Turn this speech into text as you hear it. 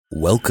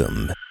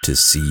Welcome to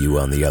See You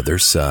on the Other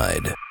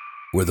Side,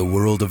 where the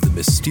world of the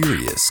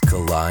mysterious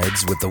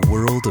collides with the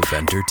world of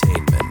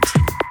entertainment.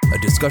 A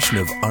discussion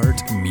of art,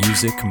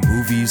 music,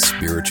 movies,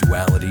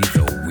 spirituality,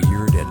 the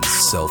weird, and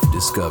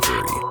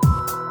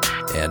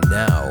self-discovery. And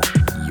now,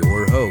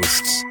 your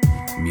hosts,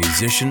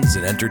 musicians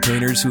and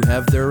entertainers who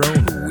have their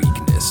own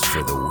weakness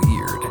for the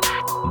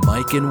weird,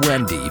 Mike and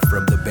Wendy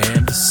from the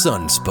band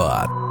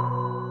Sunspot.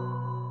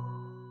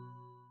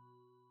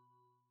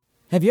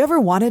 Have you ever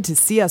wanted to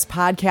see us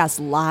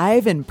podcast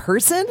live in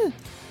person?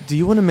 Do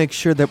you want to make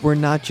sure that we're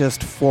not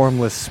just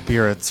formless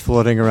spirits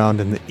floating around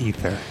in the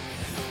ether?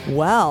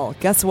 Well,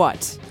 guess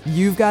what?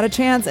 You've got a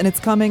chance, and it's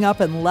coming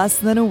up in less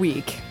than a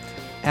week.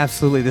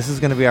 Absolutely. This is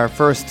going to be our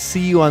first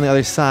See You on the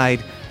Other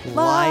Side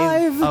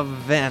live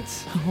event.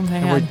 Oh,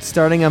 man. And we're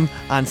starting them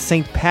on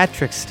St.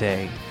 Patrick's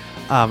Day.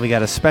 We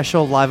got a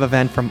special live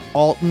event from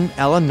Alton,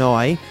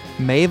 Illinois,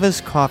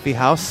 Mavis Coffee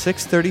House,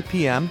 6:30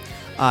 p.m.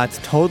 It's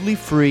totally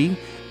free.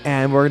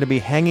 And we're going to be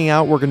hanging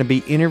out. We're going to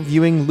be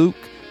interviewing Luke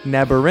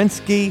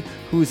Naborinsky,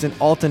 who's an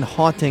Alton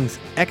hauntings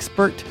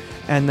expert.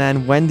 And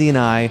then Wendy and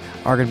I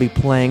are going to be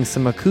playing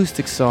some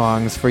acoustic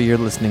songs for your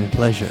listening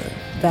pleasure.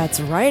 That's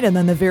right. And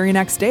then the very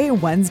next day,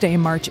 Wednesday,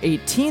 March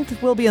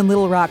 18th, we'll be in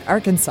Little Rock,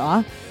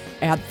 Arkansas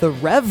at the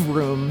Rev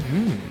Room.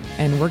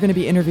 And we're going to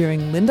be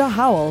interviewing Linda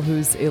Howell,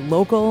 who's a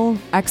local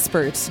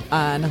expert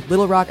on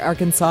Little Rock,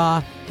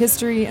 Arkansas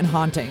history and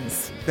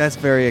hauntings. That's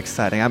very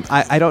exciting.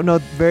 I don't know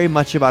very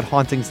much about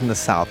hauntings in the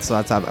South, so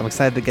I'm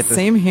excited to get this.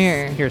 Same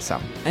here. Hear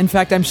some. In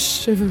fact, I'm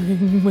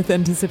shivering with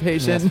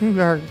anticipation.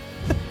 Yes.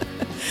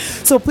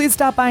 So please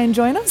stop by and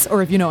join us,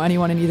 or if you know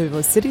anyone in either of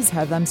those cities,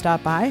 have them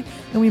stop by,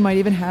 and we might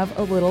even have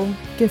a little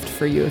gift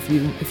for you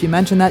if you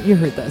mention that you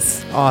heard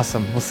this.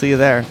 Awesome. We'll see you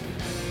there.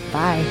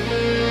 Bye.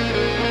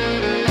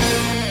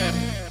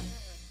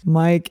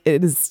 Mike,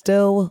 it is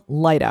still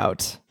light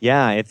out.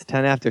 Yeah, it's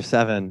 10 after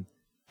 7,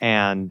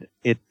 and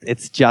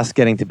it's just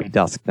getting to be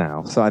dusk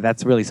now, so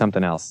that's really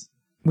something else.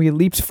 We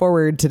leaped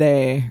forward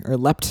today, or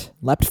leapt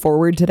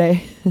forward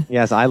today.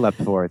 Yes, I leapt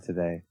forward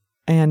today.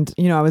 And,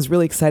 I was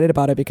really excited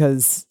about it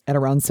because at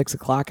around 6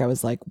 o'clock, I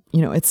was like,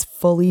 it's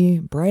fully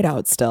bright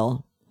out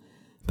still.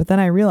 But then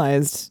I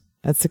realized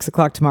at 6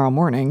 o'clock tomorrow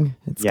morning,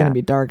 it's going to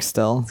be dark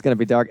still. It's going to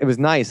be dark. It was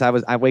nice.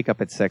 I wake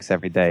up at 6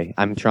 every day.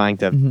 I'm trying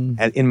to,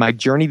 in my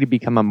journey to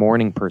become a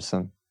morning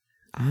person,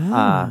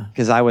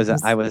 because I was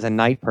a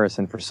night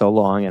person for so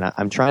long, and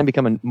I'm trying to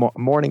become a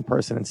morning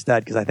person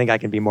instead because I think I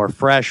can be more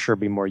fresh or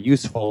be more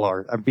useful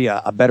or be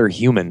a better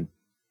human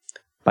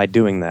by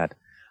doing that.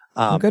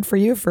 Well, good for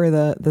you for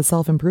the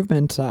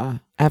self-improvement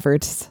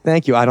efforts.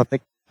 Thank you. I don't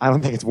think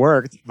it's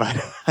worked, but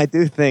I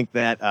do think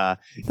that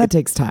that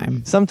takes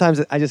time. Sometimes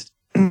I just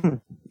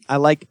I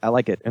like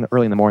it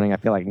early in the morning. I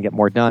feel like I can get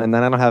more done, and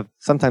then I don't have.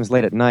 Sometimes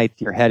late at night,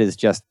 your head is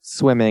just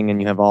swimming,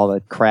 and you have all the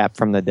crap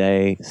from the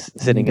day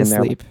sitting in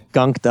there,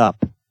 gunked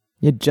up.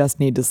 You just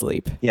need to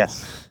sleep.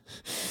 Yes.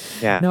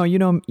 Yeah. No, you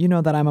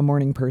know that I'm a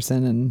morning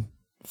person and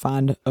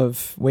fond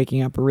of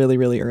waking up really,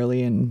 really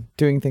early and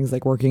doing things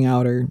like working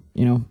out or,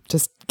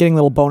 just getting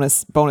little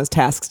bonus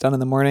tasks done in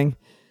the morning.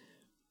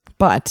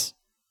 But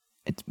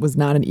it was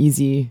not an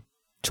easy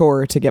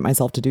chore to get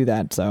myself to do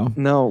that. So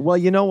no. Well,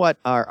 you know what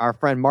our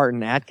friend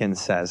Martin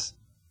Atkins says?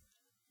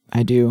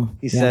 I do.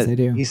 I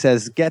do. He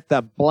says, get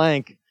the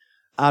blank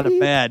out of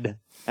bed.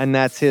 And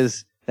that's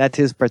his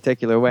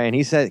particular way. And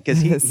he said,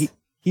 because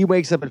he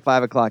wakes up at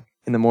 5 o'clock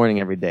in the morning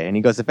every day. And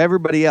he goes, if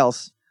everybody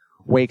else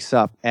wakes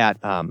up at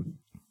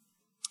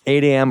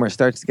 8 a.m. or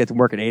starts to get to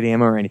work at 8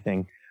 a.m. or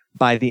anything,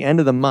 by the end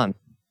of the month,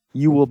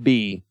 you will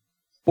be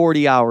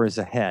 40 hours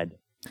ahead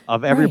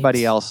of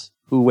everybody else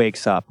who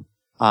wakes up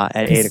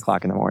at 8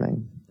 o'clock in the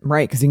morning.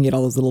 Right, because you can get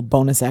all those little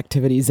bonus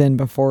activities in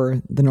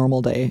before the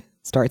normal day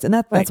starts. And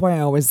that's why I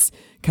always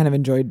kind of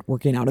enjoyed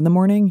working out in the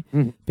morning,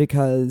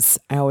 because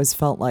I always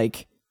felt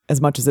like, as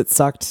much as it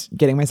sucked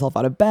getting myself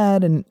out of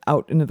bed and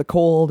out into the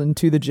cold and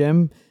to the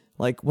gym,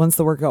 like once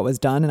the workout was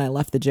done and I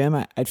left the gym,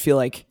 I'd feel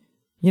like,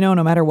 no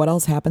matter what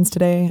else happens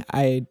today,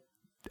 I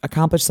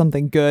accomplished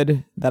something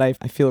good that I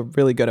feel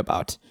really good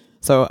about.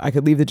 So I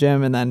could leave the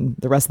gym and then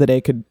the rest of the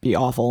day could be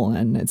awful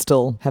and it'd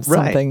still have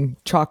something,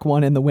 chalk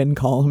one in the win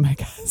column, I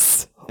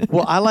guess.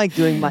 Well, I like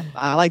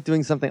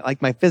doing something like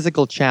my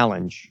physical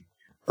challenge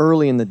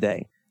early in the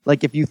day.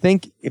 Like if you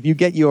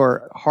get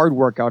your hard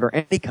workout or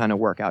any kind of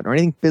workout or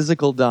anything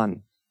physical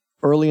done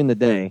early in the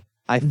day,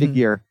 I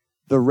figure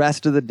the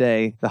rest of the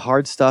day, the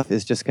hard stuff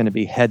is just going to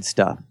be head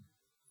stuff.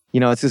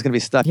 It's just going to be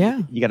stuff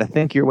you got to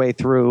think your way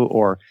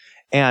through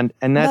and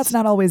that's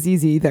not always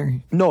easy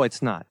either. No,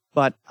 it's not.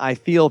 But I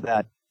feel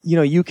that,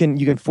 you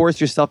can force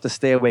yourself to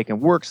stay awake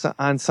and work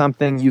on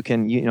something. You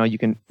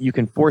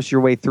can force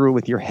your way through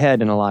with your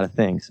head in a lot of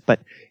things.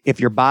 But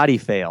if your body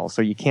fails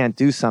or you can't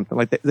do something,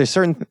 like there's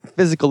certain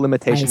physical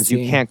limitations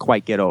you can't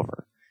quite get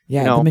over.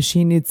 Yeah, the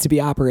machine needs to be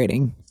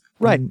operating.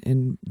 Right.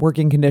 In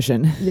working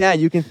condition. Yeah,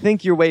 you can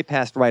think your way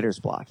past writer's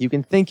block. You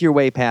can think your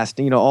way past,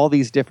 all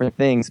these different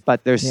things.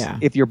 But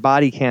if your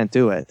body can't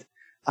do it,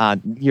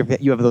 you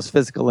have those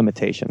physical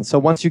limitations. So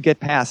once you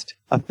get past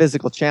a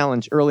physical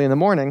challenge early in the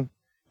morning,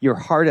 your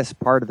hardest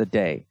part of the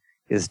day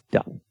is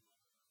done.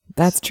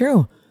 That's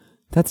true.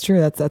 That's true.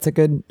 That's a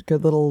good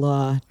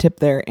little tip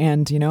there.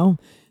 And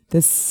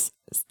this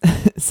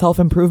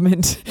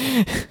self-improvement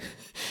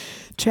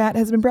chat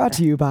has been brought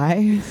to you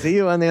by See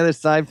You on the Other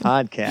Side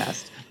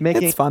podcast.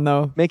 It's fun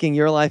though. Making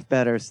your life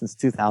better since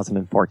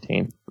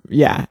 2014.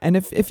 Yeah. And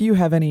if you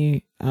have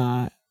any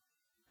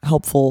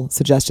helpful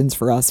suggestions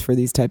for us for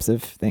these types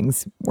of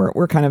things,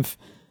 we're kind of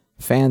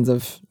fans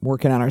of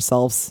working on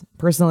ourselves.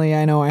 Personally,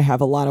 I know I have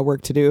a lot of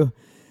work to do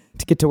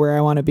to get to where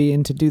I want to be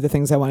and to do the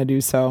things I want to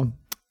do. So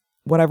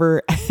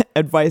whatever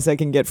advice I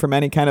can get from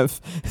any kind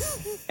of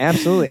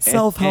absolutely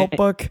self-help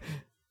book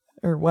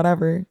or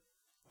whatever.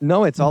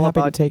 No, it's all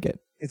about to take it.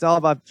 It's all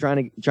about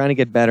trying to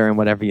get better in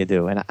whatever you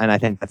do, and I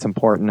think that's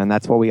important, and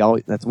that's what we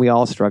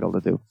all struggle to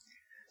do.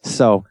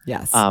 So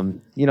yes,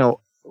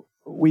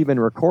 we've been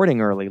recording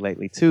early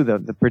lately too.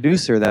 The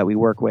producer that we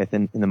work with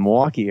in the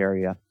Milwaukee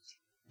area,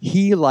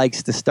 he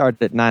likes to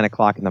start at 9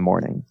 o'clock in the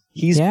morning.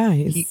 He's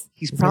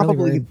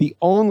probably the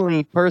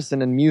only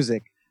person in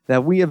music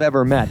that we have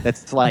ever met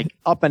that's like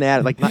up and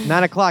at it. Like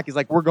 9 o'clock, he's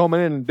like, we're going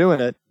in and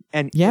doing it,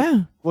 and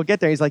we'll get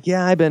there. He's like,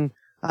 yeah, I've been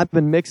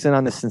mixing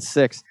on this since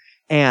 6,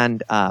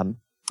 and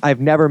I've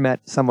never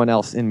met someone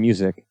else in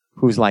music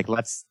who's like,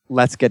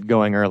 let's get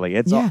going early.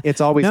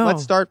 It's always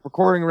let's start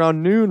recording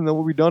around noon and then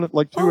we'll be done at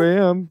like 2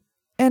 a.m.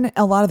 And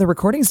a lot of the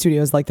recording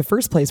studios, like the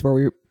first place where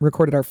we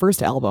recorded our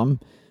first album,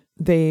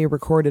 they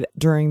recorded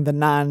during the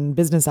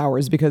non-business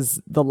hours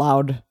because the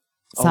loud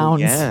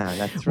sounds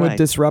would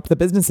disrupt the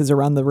businesses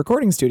around the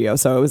recording studio.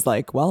 So it was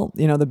like, well,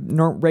 the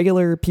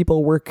regular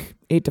people work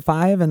 8 to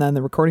 5, and then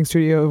the recording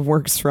studio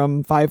works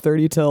from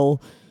 5:30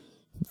 till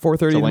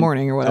 4:30 in the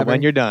morning or whatever. So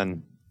when you're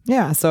done.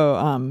 Yeah. So,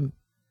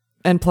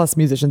 and plus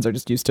musicians are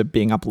just used to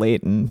being up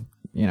late and,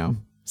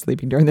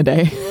 sleeping during the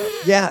day.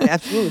 Yeah,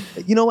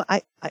 absolutely.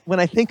 I when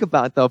I think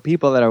about though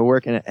people that are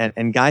working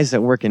and guys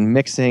that work in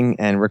mixing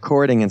and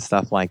recording and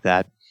stuff like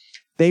that,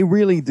 they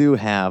really do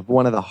have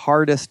one of the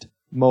hardest,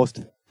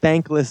 most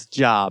thankless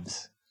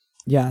jobs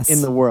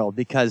in the world,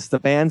 because the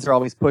bands are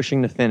always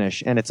pushing to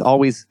finish, and it's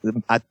always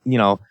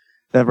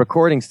the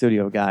recording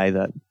studio guy,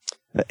 the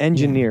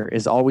engineer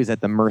is always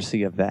at the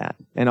mercy of that,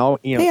 and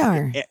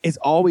it's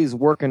always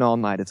working all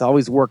night. It's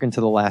always working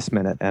to the last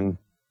minute, and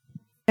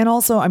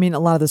also, I mean, a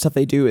lot of the stuff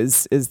they do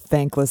is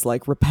thankless,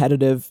 like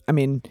repetitive. I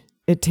mean,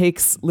 it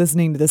takes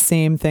listening to the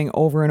same thing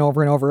over and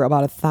over and over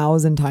about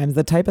 1,000 times,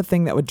 the type of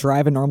thing that would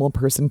drive a normal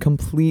person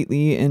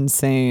completely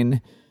insane.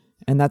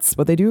 And that's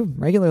what they do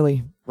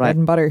regularly. Right. Bread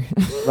and butter.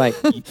 Right.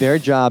 Their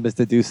job is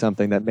to do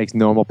something that makes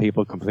normal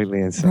people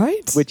completely insane.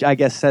 Right. Which I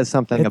guess says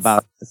something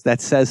about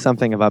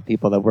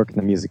people that work in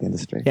the music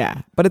industry.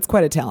 Yeah. But it's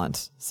quite a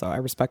talent. So I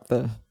respect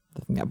the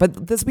thing.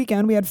 But this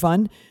weekend we had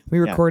fun. We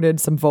recorded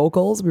some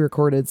vocals. We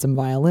recorded some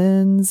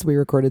violins. We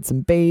recorded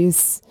some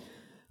bass.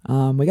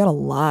 We got a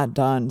lot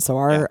done. So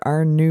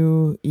our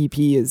new EP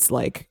is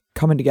like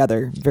coming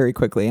together very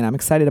quickly, and I'm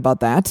excited about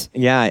that.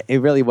 Yeah,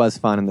 it really was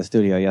fun in the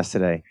studio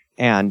yesterday.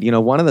 And,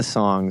 one of the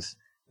songs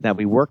that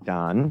we worked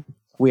on,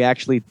 we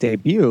actually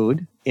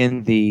debuted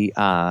in the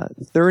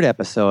third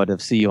episode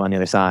of See You on the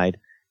Other Side.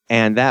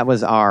 And that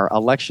was our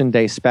Election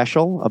Day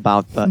special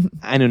about the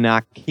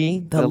Anunnaki,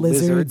 the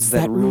lizards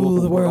that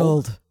rule the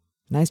world.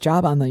 Nice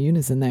job on the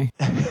unison there.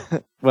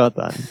 Well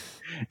done.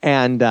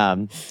 And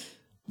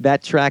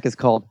that track is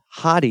called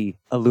Hottie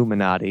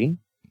Illuminati.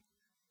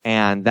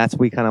 And that's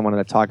what we kind of wanted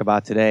to talk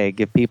about today,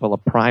 give people a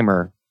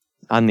primer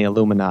on the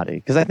Illuminati,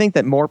 because I think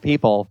that more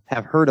people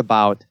have heard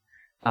about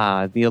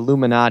the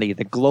Illuminati,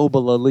 the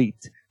global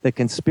elite, the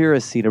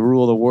conspiracy to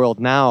rule the world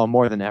now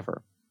more than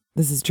ever.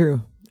 This is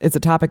true. It's a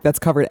topic that's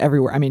covered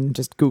everywhere. I mean,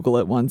 just Google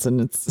it once and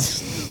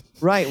it's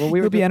right.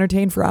 You'll be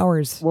entertained for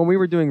hours. When we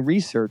were doing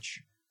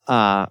research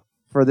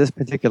for this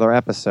particular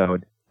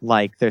episode,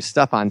 like there's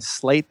stuff on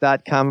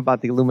Slate.com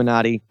about the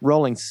Illuminati,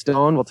 Rolling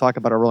Stone. We'll talk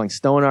about a Rolling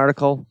Stone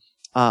article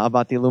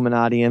about the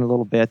Illuminati in a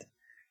little bit,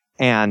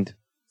 and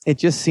it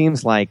just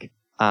seems like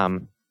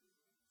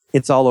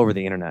it's all over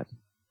the internet.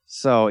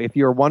 So if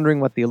you're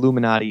wondering what the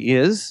Illuminati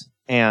is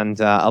and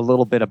a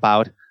little bit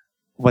about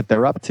what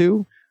they're up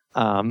to,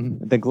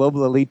 the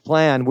Global Elite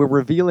Plan, we're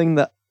revealing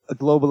the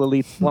Global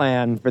Elite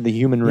Plan for the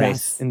human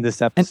race in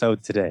this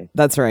episode today.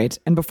 That's right.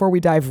 And before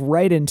we dive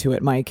right into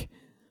it, Mike,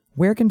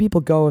 where can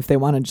people go if they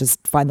want to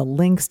just find the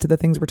links to the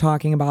things we're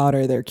talking about,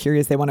 or they're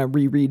curious, they want to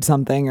reread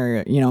something,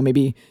 or,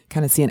 maybe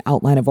kind of see an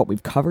outline of what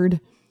we've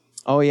covered?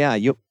 Oh, yeah.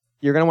 You're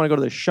going to want to go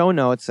to the show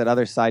notes at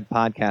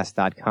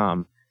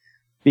othersidepodcast.com,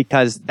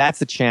 because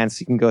that's a chance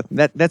you can go.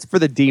 That's for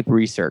the deep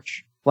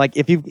research. Like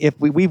if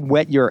we've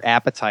whet your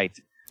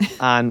appetite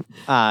on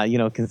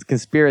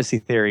conspiracy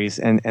theories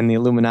and the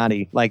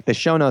Illuminati, like the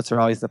show notes are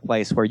always the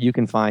place where you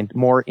can find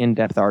more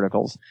in-depth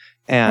articles,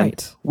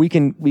 and we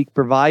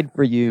provide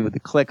for you the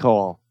click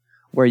hole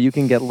where you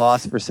can get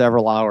lost for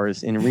several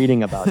hours in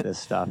reading about this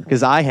stuff.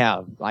 Because I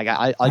have, like,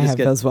 I just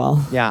get as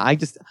well. Yeah,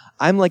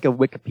 I'm like a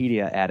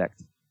Wikipedia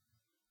addict.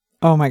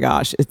 Oh my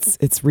gosh,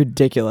 it's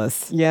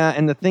ridiculous. Yeah,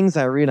 and the things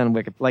I read on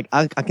Wikipedia, like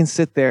I can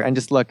sit there and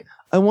just look.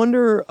 I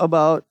wonder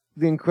about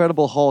the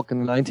Incredible Hulk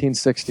in the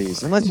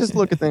 1960s, and let's just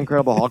look at the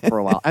Incredible Hulk for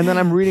a while. And then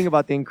I'm reading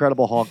about the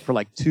Incredible Hulk for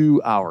like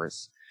 2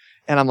 hours.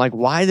 And I'm like,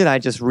 why did I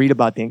just read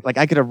about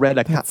I could have read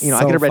I could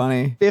have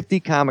read 50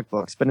 comic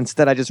books, but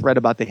instead I just read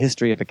about the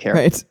history of a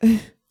character.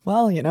 Right.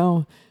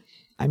 Well,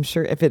 I'm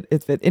sure if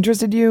it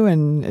interested you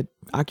and it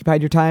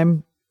occupied your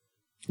time,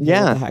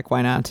 yeah, what the heck,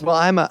 why not? Well,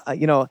 I'm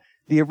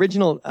the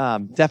original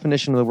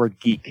definition of the word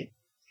geek.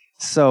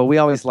 So we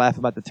always laugh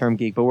about the term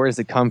geek, but where does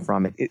it come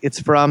from? It's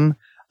from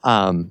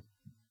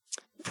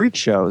freak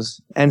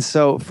shows, and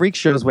so freak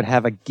shows would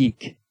have a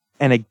geek,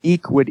 and a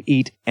geek would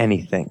eat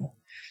anything.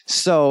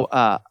 So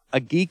a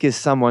geek is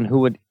someone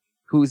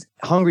who's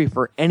hungry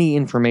for any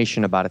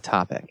information about a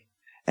topic.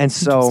 And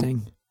so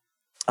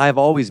I've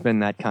always been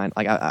that kind,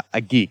 like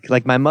a geek.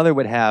 Like my mother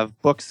would have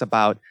books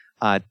about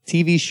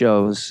TV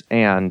shows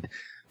and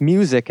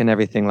music and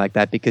everything like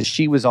that because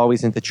she was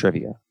always into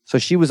trivia. So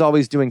she was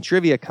always doing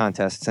trivia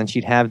contests, and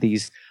she'd have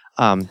these...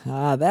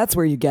 that's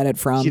where you get it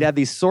from. She'd have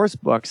these source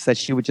books that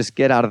she would just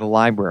get out of the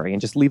library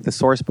and just leave the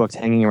source books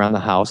hanging around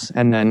the house.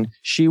 And then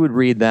she would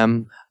read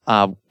them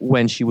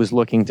when she was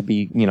looking to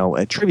be,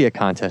 a trivia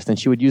contest, and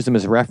she would use them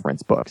as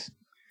reference books.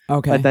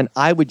 Okay. But then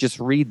I would just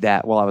read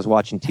that while I was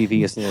watching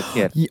TV as a little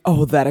kid.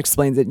 Oh, that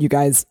explains it. You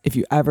guys, if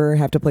you ever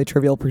have to play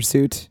Trivial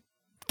Pursuit,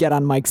 get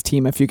on Mike's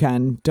team if you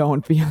can.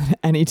 Don't be on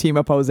any team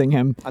opposing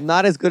him. I'm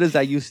not as good as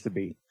I used to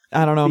be.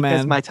 I don't know, because man.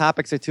 Because my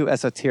topics are too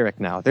esoteric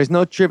now. There's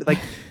no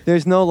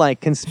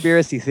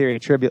conspiracy theory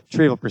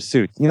Trivial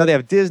Pursuit. They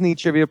have Disney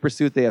Trivial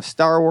Pursuit. They have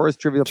Star Wars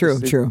Trivial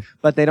Pursuit. True.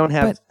 But they don't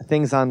have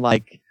things on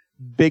like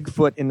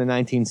Bigfoot in the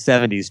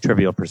 1970s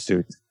Trivial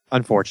Pursuit,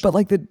 unfortunately.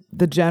 But like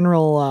the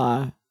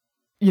general,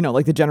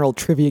 like the general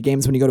trivia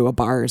games when you go to a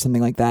bar or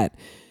something like that,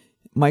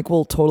 Mike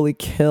will totally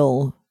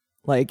kill.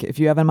 Like if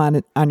you have him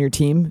on your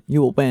team,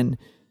 you will win.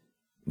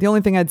 The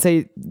only thing I'd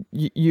say,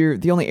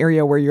 the only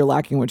area where you're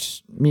lacking,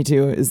 which me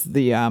too, is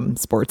the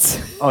sports.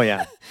 Oh,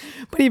 yeah.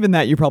 But even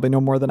that, you probably know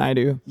more than I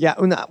do. Yeah.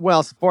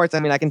 Well, sports,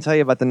 I can tell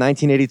you about the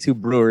 1982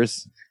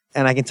 Brewers,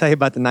 and I can tell you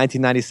about the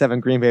 1997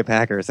 Green Bay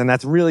Packers, and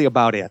that's really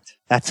about it.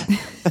 That's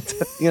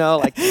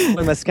like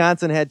when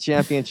Wisconsin had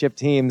championship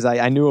teams,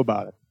 I knew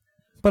about it.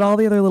 But all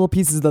the other little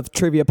pieces of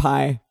trivia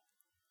pie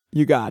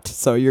you got,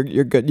 so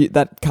you're good.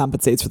 That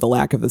compensates for the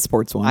lack of the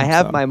sports one. I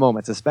have my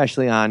moments,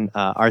 especially on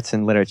arts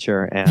and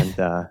literature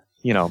and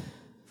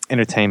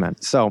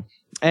entertainment. So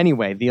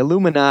anyway, the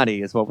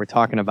Illuminati is what we're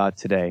talking about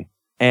today.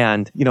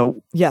 And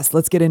yes,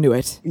 let's get into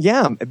it.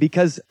 Yeah,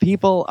 because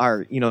people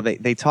are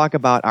they talk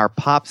about our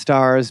pop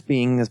stars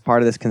being as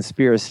part of this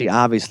conspiracy.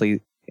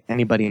 Obviously,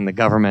 anybody in the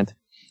government,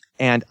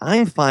 and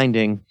I'm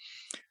finding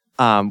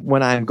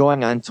when I'm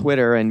going on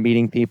Twitter and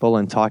meeting people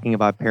and talking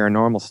about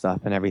paranormal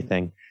stuff and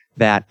everything,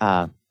 that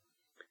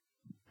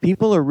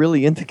people are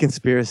really into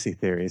conspiracy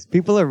theories.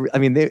 People are,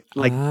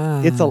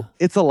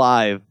 it's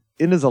alive.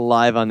 It is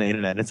alive on the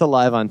internet. It's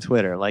alive on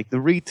Twitter. Like the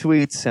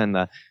retweets and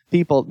the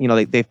people,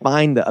 they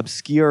find the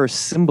obscure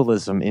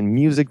symbolism in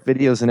music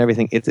videos and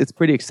everything. It's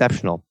pretty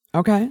exceptional.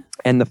 Okay.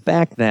 And the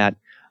fact that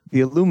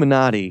the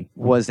Illuminati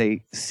was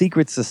a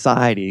secret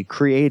society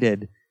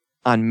created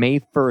on May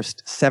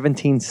 1st,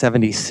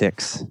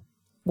 1776.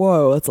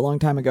 Whoa, that's a long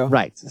time ago.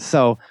 Right.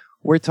 So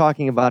we're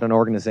talking about an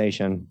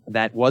organization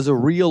that was a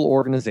real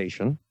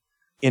organization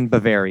in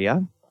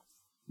Bavaria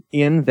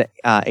in the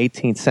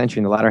 18th century,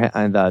 in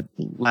the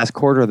last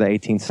quarter of the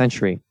 18th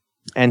century.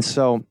 And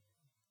so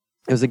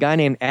there was a guy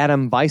named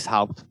Adam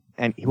Weishaupt,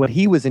 and what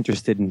he was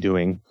interested in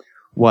doing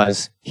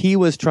was he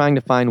was trying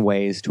to find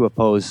ways to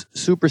oppose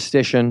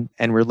superstition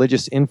and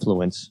religious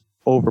influence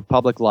over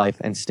public life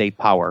and state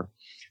power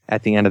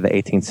at the end of the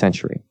 18th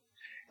century.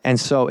 And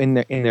so in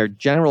their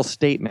general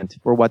statement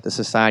for what the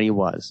society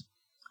was,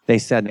 they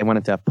said they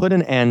wanted to put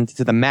an end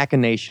to the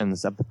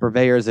machinations of the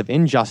purveyors of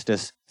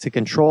injustice to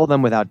control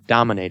them without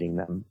dominating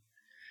them.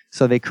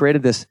 So they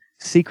created this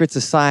secret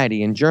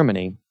society in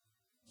Germany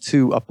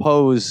to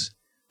oppose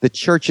the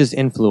church's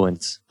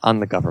influence on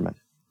the government.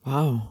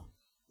 Wow.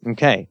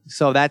 Okay,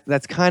 so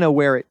that's kind of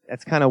where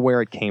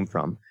it came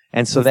from,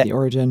 and so that's the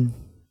origin.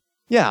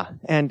 Yeah,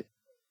 and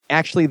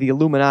actually, the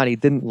Illuminati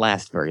didn't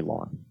last very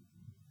long.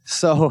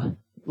 So,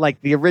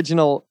 like the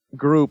original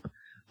group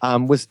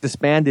was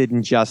disbanded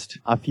in just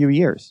a few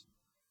years.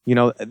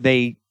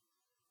 They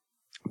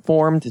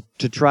formed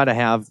to try to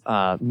have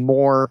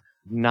more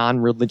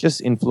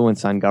non-religious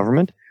influence on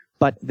government,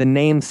 but the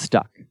name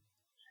stuck,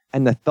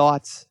 and the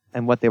thoughts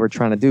and what they were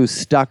trying to do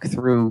stuck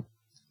through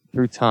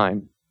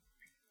time.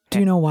 Do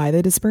you know why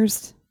they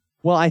dispersed?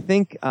 Well, I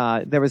think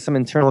there was some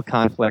internal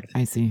conflict.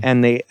 I see.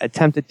 And they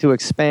attempted to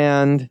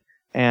expand,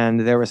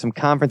 and there were some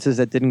conferences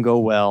that didn't go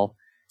well.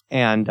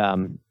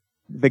 And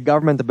the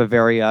government of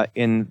Bavaria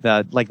in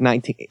the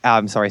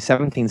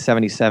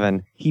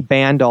 1777, he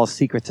banned all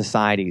secret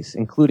societies,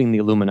 including the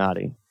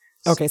Illuminati.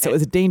 Okay, so it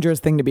was a dangerous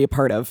thing to be a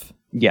part of.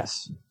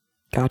 Yes.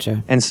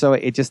 Gotcha. And so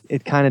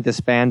it kind of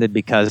disbanded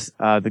because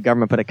the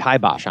government put a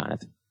kibosh on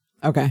it.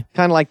 Okay.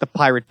 Kind of like the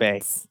Pirate Bay.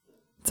 It's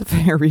a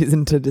fair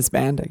reason to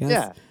disband, I guess.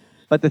 Yeah.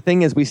 But the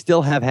thing is, we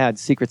still have had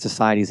secret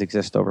societies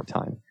exist over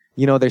time.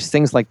 there's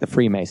things like the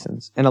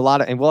Freemasons and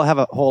and we'll have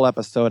a whole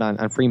episode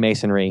on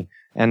Freemasonry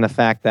and the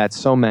fact that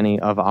so many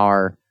of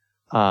our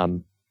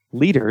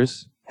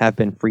leaders have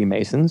been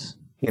Freemasons.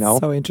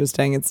 So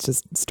interesting. It's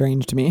just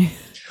strange to me.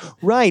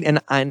 Right, and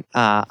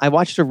I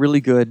watched a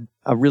really good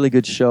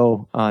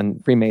show on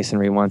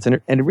Freemasonry once,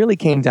 and it really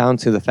came down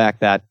to the fact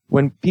that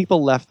when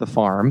people left the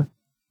farm,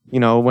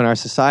 when our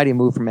society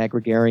moved from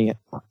agrarian,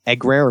 that's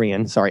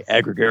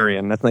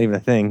not even a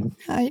thing.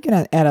 You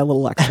can add a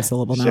little extra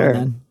syllable now and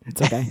then.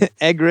 It's okay.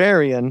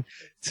 Agrarian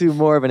to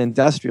more of an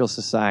industrial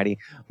society,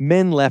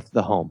 men left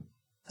the home.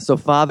 So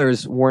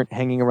fathers weren't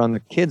hanging around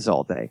their kids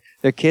all day.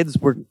 Their kids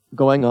were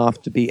going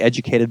off to be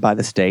educated by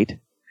the state.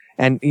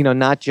 And,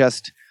 not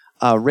just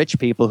rich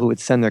people who would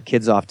send their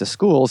kids off to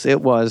schools.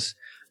 It was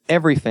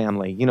every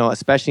family,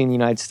 especially in the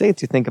United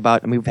States. You think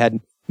about, and we've had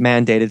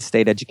mandated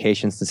state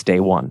education since day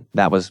one.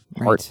 That was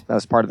part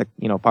of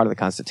the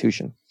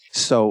Constitution.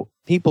 So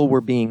people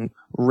were being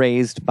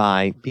raised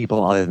by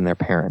people other than their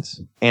parents.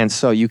 And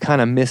so you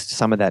kind of missed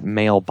some of that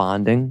male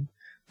bonding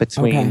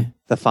between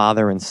the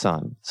father and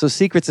son. So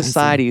secret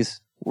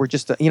societies were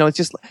just, it's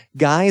just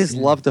guys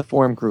love to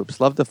form groups,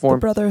 love to form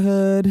the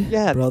brotherhood.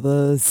 Yeah.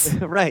 Brothers.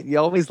 Right. You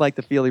always like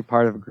to feel you're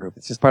part of a group.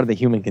 It's just part of the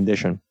human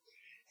condition.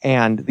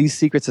 And these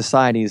secret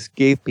societies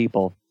gave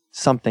people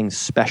something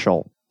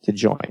special to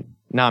join.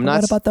 Now,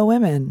 What about the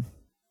women?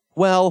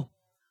 Well,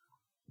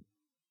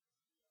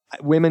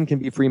 women can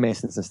be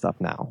Freemasons and stuff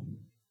now.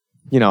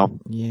 Yeah.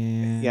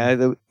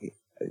 Yeah.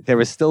 There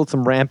was still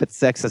some rampant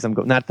sexism.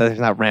 Not that there's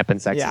not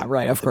rampant sexism. Yeah,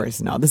 right. Of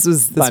course. No, this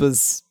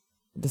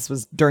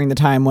was during the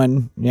time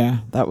when,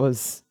 that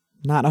was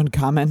not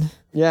uncommon.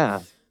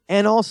 Yeah.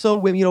 And also,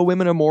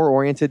 women are more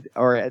oriented,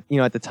 or, at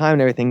the time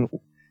and everything,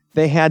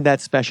 they had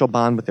that special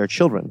bond with their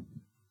children.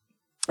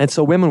 And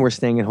so women were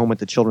staying at home with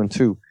the children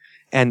too.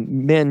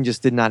 And men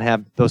just did not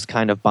have those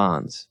kind of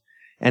bonds.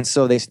 And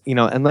so they,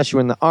 unless you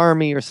were in the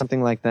army or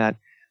something like that,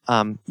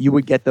 you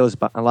would get those.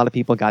 A lot of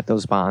people got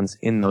those bonds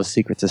in those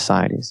secret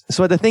societies.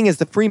 So the thing is,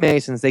 the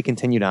Freemasons, they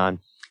continued on.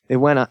 They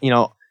went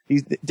on,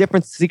 these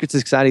different secret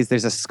societies.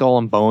 There's a Skull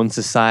and Bones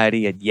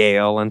Society at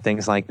Yale and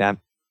things like that.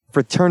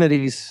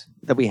 Fraternities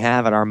that we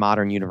have at our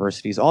modern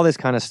universities, all this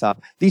kind of stuff.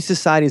 These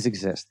societies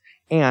exist.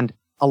 And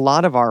a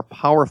lot of our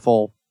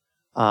powerful,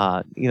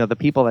 the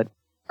people that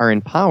are in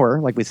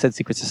power, like we said,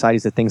 secret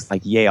societies at things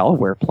like Yale,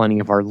 where plenty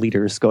of our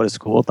leaders go to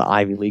school, the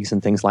Ivy Leagues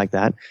and things like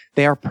that,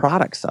 they are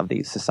products of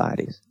these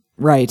societies.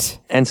 Right.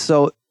 And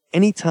so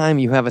anytime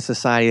you have a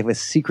society with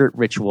secret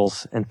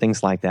rituals and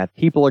things like that,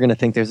 people are going to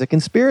think there's a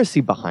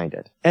conspiracy behind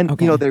it. And,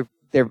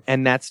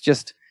 and that's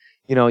just,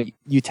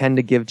 you tend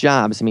to give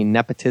jobs. I mean,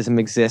 nepotism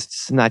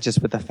exists not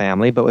just with the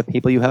family, but with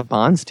people you have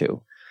bonds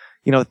to.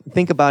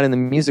 Think about in the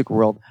music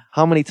world,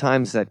 how many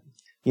times that,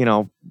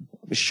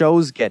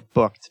 shows get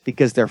booked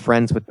because they're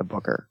friends with the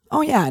booker. Oh,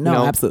 yeah.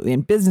 No, absolutely.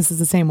 And business is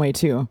the same way,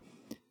 too.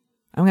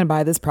 I'm going to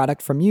buy this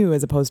product from you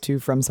as opposed to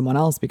from someone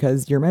else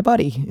because you're my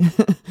buddy.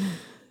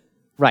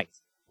 Right.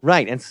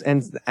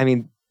 And I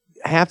mean,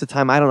 half the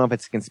time, I don't know if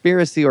it's a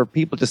conspiracy or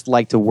people just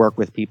like to work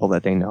with people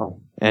that they know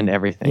and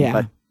everything.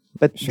 Yeah.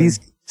 But sure. These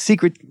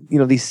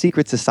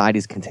secret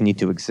societies continue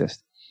to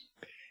exist.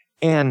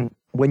 And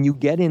when you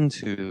get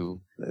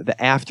into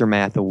the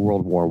aftermath of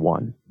World War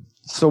I,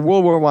 so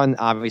World War I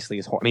obviously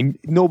is horrible. I mean,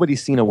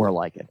 nobody's seen a war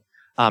like it.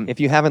 If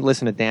you haven't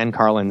listened to Dan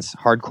Carlin's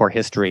Hardcore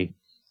History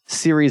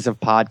series of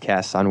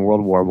podcasts on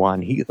World War I,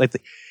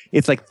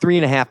 it's like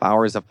 3.5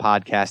 hours of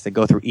podcasts that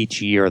go through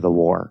each year of the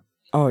war.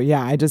 Oh,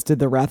 yeah. I just did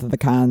the Wrath of the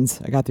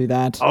Khans. I got through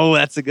that. Oh,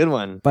 that's a good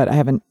one. But I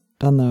haven't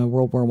done the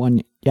World War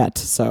I yet,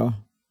 so.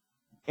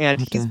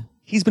 And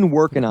he's been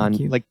working on,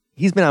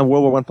 he's been on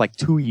World War I for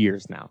 2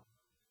 years now.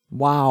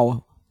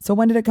 Wow. So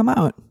when did it come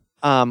out?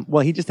 Well,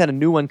 he just had a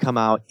new one come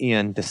out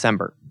in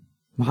December.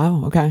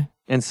 Wow. Okay.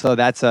 And so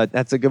that's a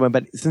good one.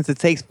 But since it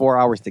takes 4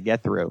 hours to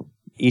get through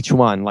each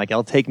one,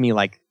 it'll take me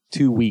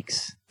 2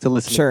 weeks to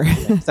listen. Sure.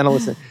 I don't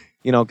listen,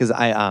 because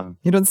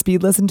You don't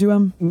speed listen to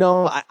him?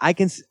 No, I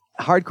can.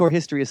 Hardcore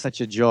History is such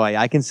a joy.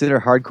 I consider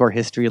Hardcore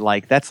History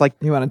that's like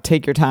you want to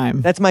take your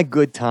time. That's my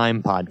good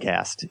time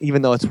podcast,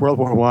 even though it's World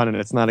War I and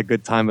it's not a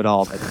good time at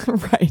all.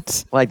 But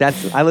right.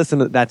 I listen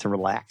to that to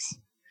relax.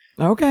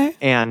 Okay.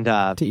 And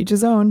to each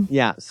his own.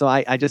 Yeah. So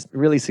I just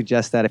really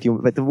suggest that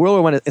but the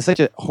World War I is such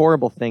a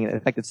horrible thing. It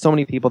affected so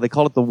many people. They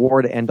called it the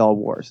war to end all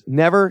wars.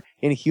 Never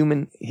in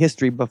human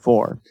history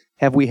before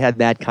have we had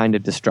that kind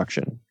of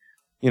destruction.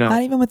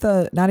 Not even with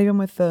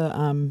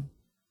the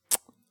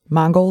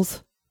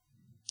Mongols.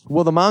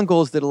 Well, the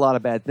Mongols did a lot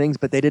of bad things,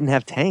 but they didn't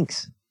have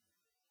tanks.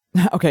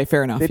 Okay,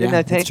 fair enough. They didn't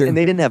have tanks, and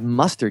they didn't have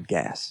mustard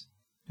gas.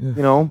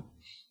 Ugh.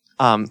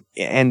 And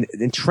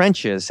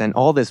trenches and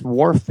all this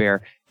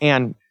warfare.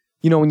 And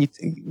when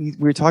we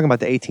were talking about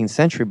the 18th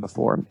century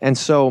before, and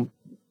so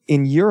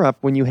in Europe,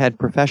 when you had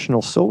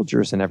professional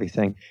soldiers and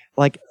everything,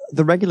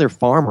 the regular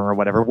farmer or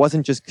whatever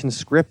wasn't just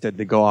conscripted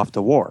to go off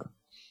to war.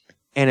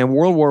 And in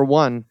World War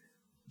I,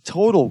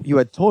 you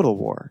had total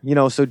war.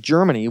 So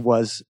Germany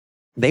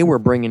they were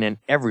bringing in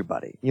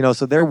everybody.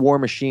 So their war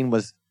machine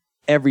was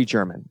every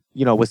German.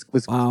 Was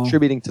wow.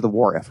 contributing to the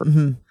war effort.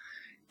 Mm-hmm.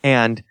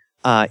 And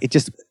it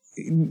just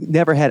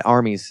never had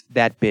armies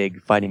that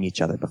big fighting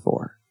each other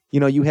before.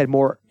 You had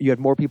more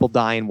people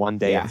die in one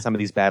day in some of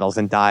these battles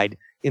than died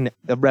in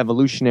the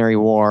Revolutionary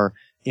War,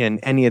 in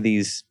any of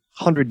these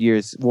 100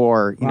 Years'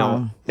 War,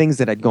 things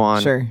that had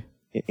gone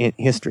in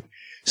history.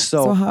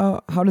 So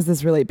how does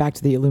this relate back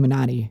to the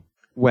Illuminati?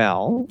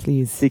 Well,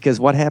 please, because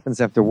what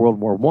happens after World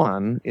War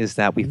I is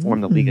that we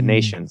form the League of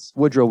Nations,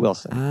 Woodrow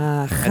Wilson.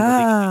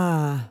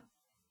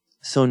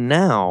 So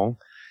now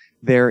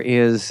there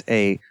is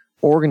a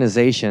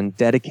organization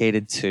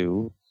dedicated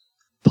to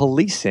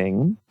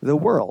policing the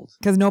world,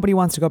 because nobody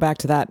wants to go back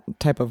to that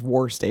type of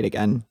war state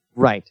again.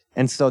 Right.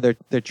 And so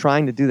they're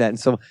trying to do that. And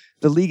so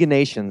the League of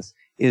Nations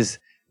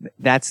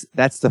that's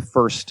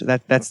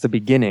the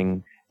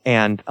beginning.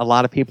 And a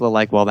lot of people are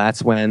like, well,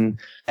 that's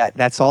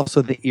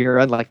also the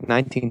era, like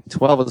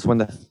 1912 is when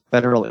the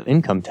federal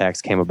income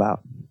tax came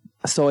about.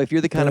 So if you're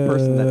the kind of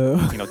person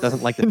that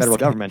doesn't like the federal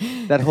government,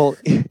 that whole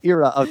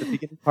era of the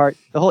beginning part,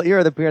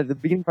 the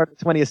beginning part of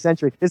the 20th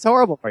century is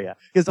horrible for you.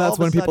 Because that's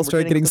when people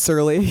start getting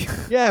surly.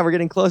 Yeah, we're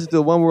getting closer to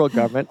a one world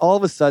government. All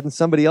of a sudden,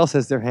 somebody else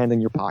has their hand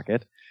in your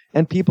pocket,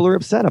 and people are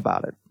upset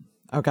about it.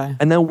 Okay.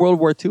 And then World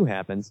War II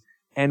happens,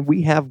 and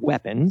we have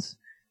weapons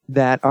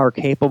that are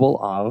capable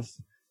of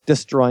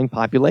destroying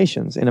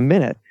populations in a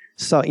minute.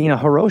 So,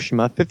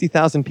 Hiroshima,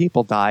 50,000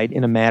 people died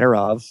in a matter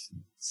of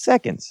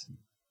seconds.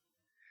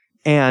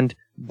 And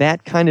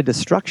that kind of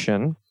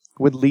destruction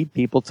would lead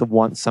people to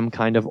want some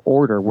kind of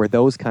order where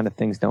those kind of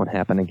things don't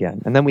happen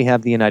again. And then we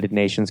have the United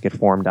Nations get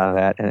formed out of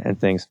that and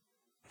things.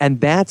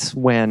 And that's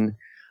when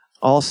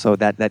also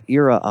that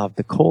era of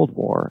the Cold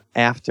War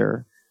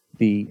after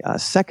the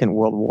Second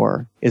World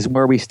War is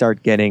where we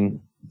start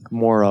getting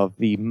more of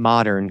the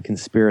modern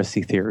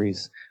conspiracy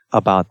theories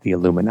about the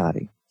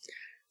Illuminati.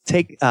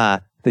 Take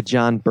the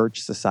John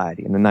Birch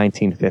Society in the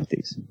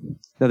 1950s.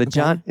 Now,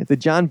 the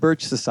John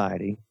Birch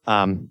Society.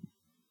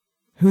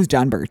 Who's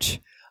John Birch?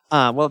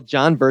 Well,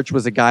 John Birch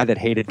was a guy that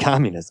hated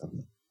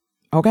communism.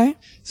 Okay.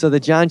 So the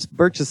John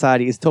Birch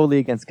Society is totally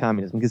against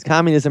communism because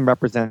communism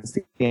represents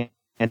the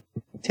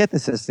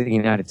antithesis of the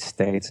United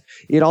States.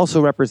 It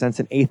also represents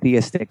an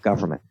atheistic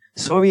government.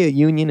 Soviet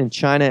Union and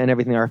China and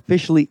everything are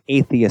officially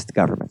atheist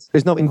governments.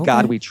 There's no in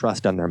God we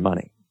trust on their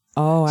money.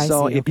 Oh, I see.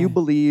 So if you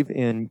believe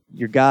in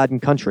your God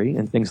and country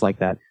and things like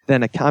that,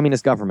 then a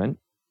communist government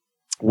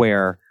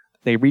where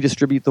they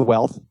redistribute the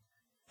wealth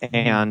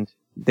and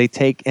they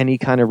take any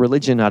kind of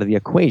religion out of the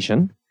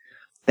equation,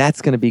 that's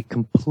going to be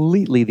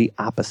completely the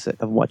opposite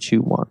of what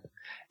you want.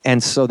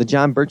 And so the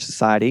John Birch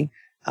Society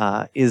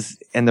and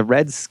the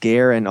Red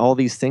Scare and all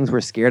these things were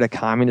scared of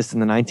communists in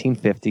the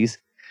 1950s.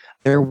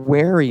 They're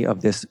wary of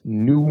this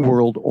new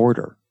world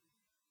order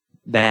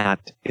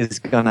that is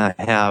going to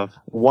have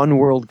one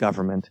world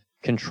government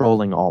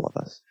controlling all of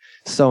us.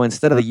 So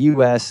instead of the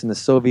U.S. and the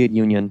Soviet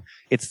Union,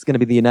 it's going to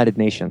be the United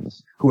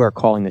Nations who are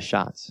calling the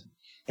shots.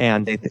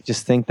 And they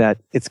just think that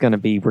we're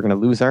going to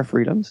lose our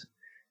freedoms,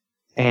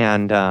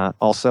 and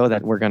also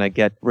that we're going to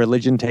get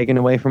religion taken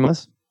away from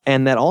us,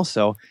 and that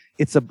also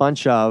it's a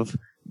bunch of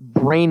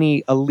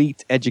brainy,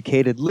 elite,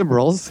 educated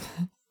liberals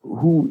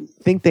who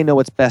think they know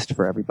what's best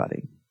for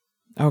everybody.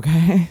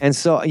 Okay. And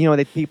so,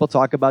 people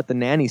talk about the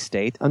nanny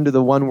state. Under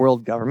the one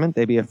world government,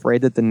 they'd be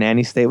afraid that the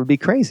nanny state would be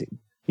crazy.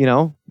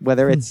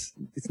 Whether it's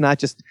not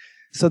just...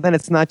 So then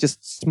it's not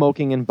just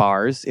smoking in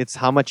bars. It's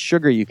how much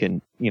sugar you can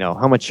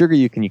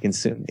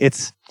consume.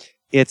 It's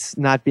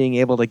not being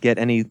able to get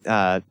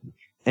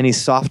any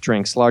soft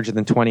drinks larger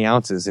than 20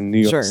 ounces in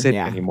New York City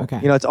anymore.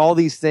 Okay. It's all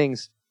these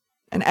things.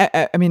 And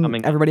I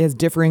mean, everybody has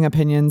differing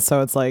opinions.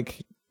 So it's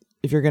like,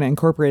 if you're going to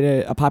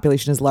incorporate a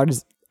population as large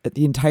as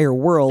the entire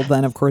world,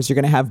 then of course you're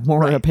going to have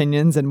more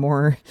opinions and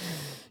more,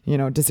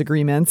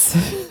 disagreements.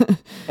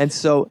 And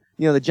so,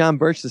 the John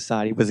Birch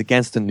Society was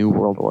against the New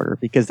World Order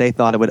because they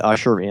thought it would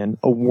usher in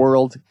a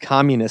world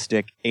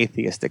communistic,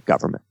 atheistic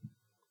government.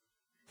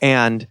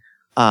 And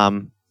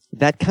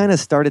that kind of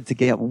started to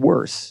get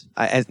worse.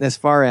 As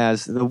far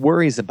as the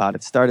worries about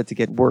it started to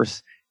get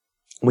worse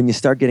when you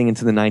start getting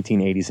into the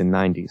 1980s and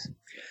 90s.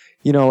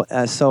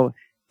 So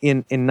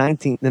in the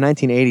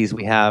 1980s,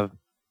 we have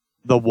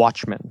The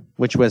Watchmen,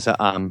 which was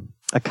a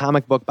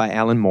comic book by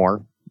Alan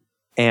Moore.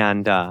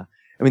 And The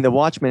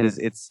Watchmen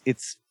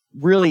it's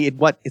really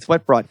what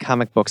brought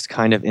comic books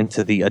kind of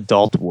into the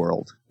adult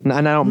world. And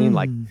I don't mean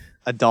like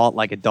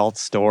adult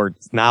store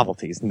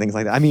novelties and things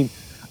like that. I mean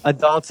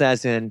adults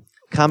as in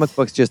comic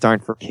books just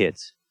aren't for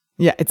kids.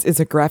 Yeah, it's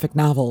a graphic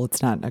novel.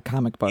 It's not a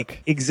comic book.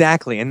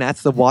 Exactly. And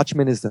that's The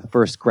Watchmen is the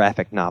first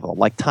graphic novel.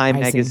 Like Time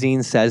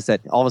Magazine says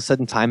that all of a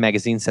sudden Time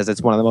Magazine says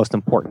it's one of the most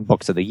important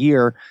books of the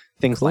year.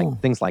 Things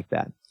like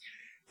that.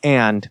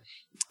 And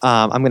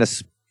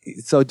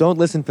so don't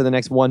listen for the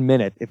next 1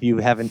 minute if you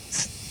haven't,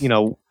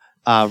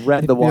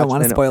 read The Watchmen. You don't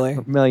want a spoiler.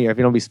 Familiar if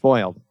you don't be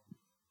spoiled.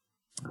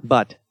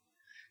 But,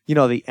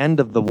 the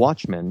end of The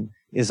Watchmen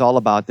is all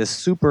about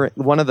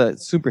one of the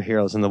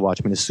superheroes in The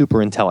Watchmen is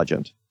super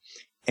intelligent.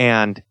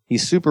 And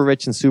he's super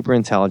rich and super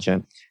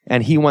intelligent,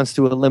 and he wants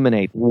to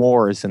eliminate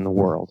wars in the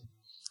world.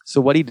 So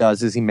what he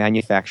does is he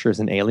manufactures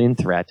an alien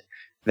threat,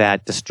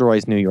 that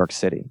destroys New York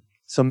City.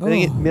 So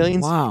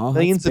millions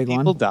of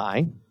people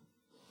die,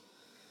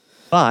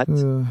 but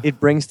it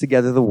brings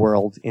together the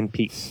world in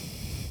peace.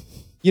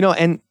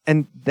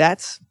 And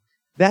that's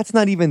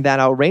not even that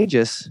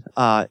outrageous.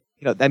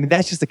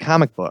 That's just a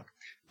comic book.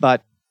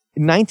 But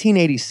in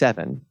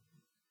 1987,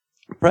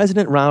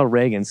 President Ronald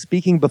Reagan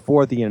speaking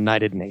before the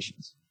United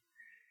Nations,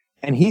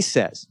 and he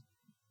says,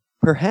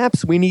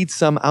 "Perhaps we need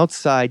some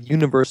outside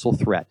universal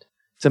threat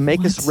to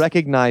make us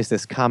recognize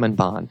this common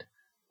bond.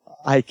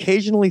 I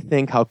occasionally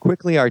think how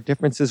quickly our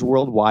differences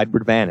worldwide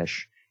would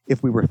vanish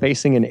if we were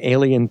facing an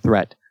alien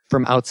threat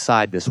from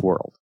outside this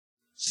world."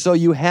 So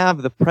you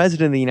have the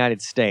President of the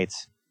United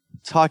States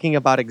talking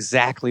about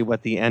exactly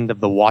what the end of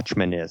the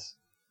Watchmen is.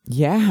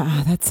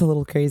 Yeah, that's a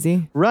little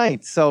crazy.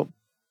 Right. So,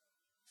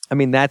 I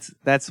mean, that's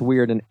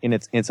weird in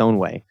its own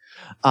way.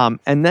 And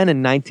then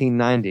in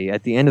 1990,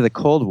 at the end of the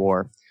Cold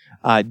War,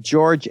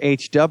 George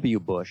H.W.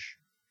 Bush,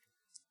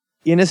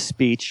 in a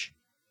speech,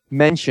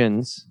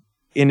 mentions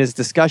in his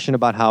discussion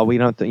about how we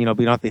don't have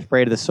to be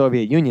afraid of the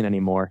Soviet Union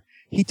anymore.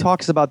 He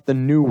talks about the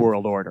New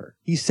World Order.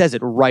 He says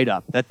it right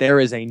up that there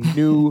is a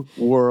new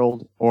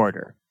world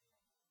order.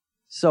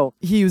 So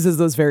he uses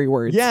those very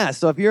words. Yeah.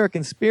 So if you're a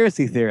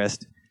conspiracy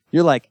theorist,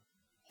 you're like,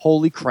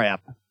 holy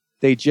crap.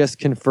 They just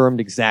confirmed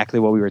exactly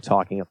what we were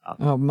talking about.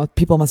 Oh,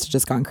 people must have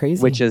just gone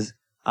crazy. Which is,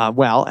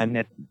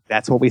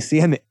 that's what we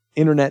see on the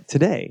internet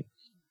today.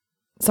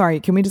 Sorry,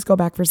 can we just go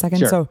back for a second?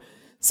 Sure.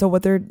 So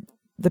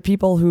the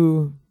people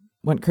who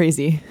went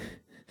crazy,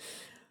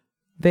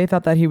 they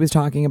thought that he was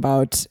talking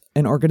about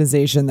an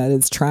organization that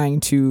is trying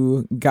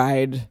to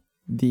guide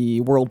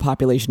the world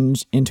population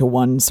into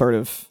one sort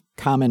of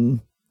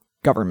common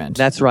government.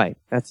 That's right.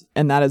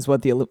 And that is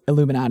what the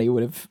Illuminati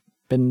would have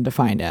been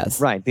defined as.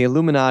 Right. The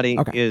Illuminati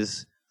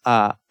is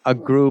a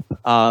group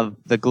of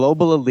the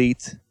global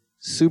elite,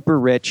 super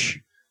rich,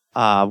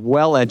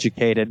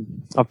 well-educated,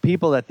 of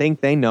people that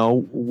think they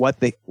know what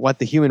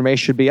the human race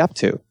should be up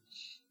to.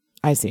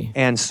 I see.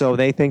 And so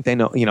they think they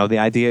know, the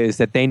idea is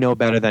that they know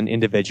better than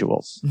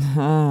individuals.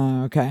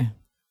 Okay.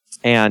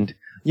 And,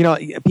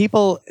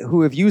 people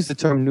who have used the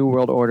term New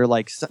World Order,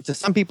 to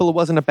some people it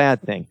wasn't a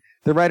bad thing.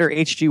 The writer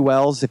H.G.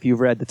 Wells, if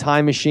you've read The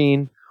Time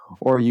Machine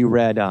or you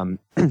read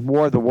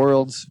War of the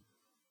Worlds,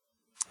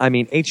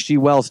 H.G.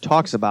 Wells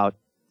talks about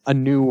a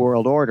New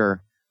World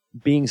Order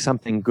being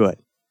something good.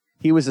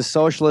 He was a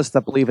socialist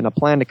that believed in a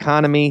planned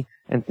economy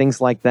and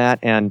things like that,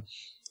 and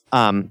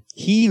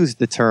he used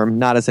the term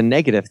not as a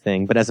negative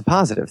thing, but as a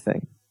positive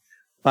thing.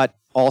 But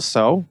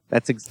also,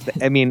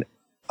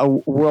 a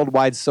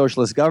worldwide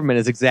socialist government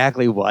is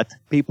exactly what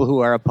people who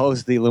are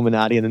opposed to the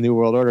Illuminati and the New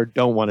World Order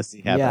don't want to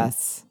see happen.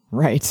 Yes,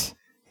 right.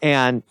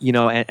 And,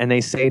 and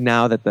they say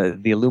now that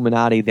the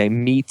Illuminati, they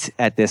meet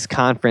at this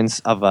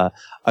conference of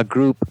a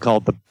group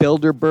called the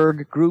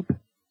Bilderberg Group.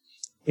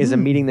 Is a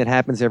meeting that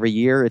happens every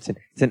year. It's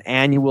an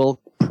annual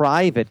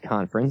private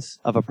conference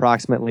of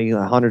approximately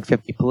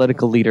 150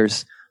 political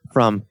leaders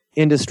from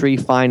industry,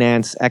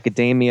 finance,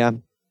 academia,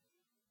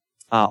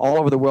 all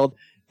over the world.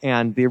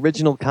 And the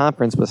original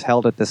conference was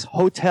held at this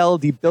Hotel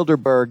de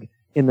Bilderberg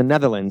in the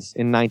Netherlands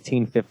in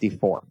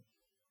 1954.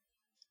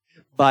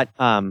 But,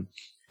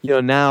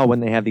 now when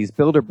they have these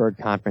Bilderberg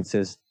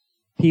conferences,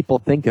 people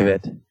think of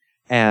it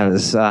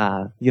as,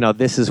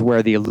 this is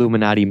where the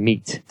Illuminati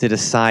meet to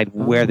decide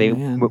where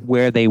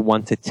they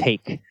want to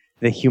take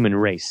the human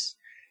race.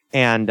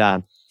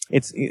 And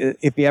it's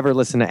if you ever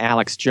listen to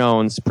Alex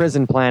Jones,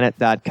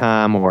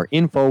 prisonplanet.com or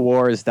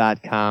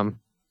Infowars.com,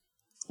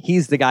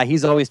 he's the guy.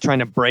 He's always trying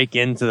to break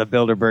into the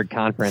Bilderberg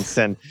conference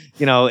and,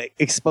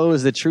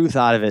 expose the truth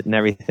out of it and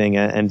everything.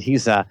 And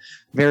he's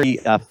very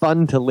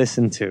fun to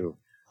listen to.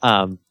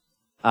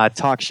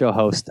 Talk show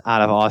host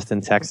out of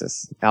Austin,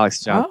 Texas,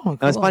 Alex Jones. Oh,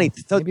 cool. It's funny.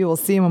 So, maybe we'll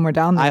see him when we're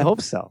down there. I hope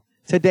so.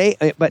 Today,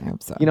 but,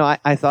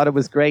 I thought it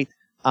was great.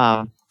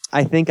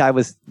 I think I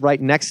was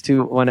right next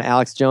to one of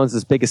Alex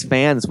Jones's biggest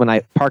fans when I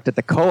parked at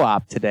the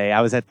co-op today.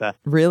 I was at the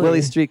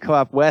Willie Street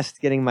Co-op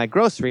West getting my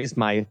groceries,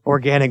 my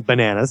organic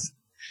bananas.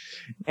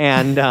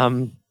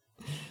 And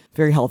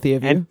very healthy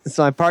of you. And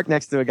so I parked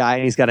next to a guy,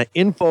 and he's got an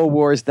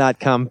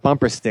Infowars.com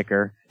bumper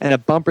sticker and a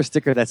bumper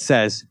sticker that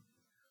says,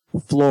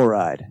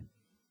 "Fluoride.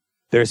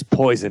 There's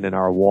poison in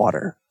our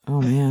water."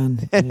 Oh,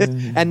 man.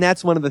 And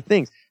that's one of the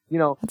things.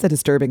 That's a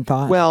disturbing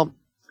thought. Well,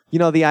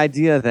 the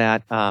idea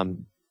that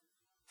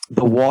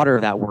the water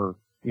that we're,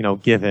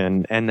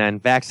 given and then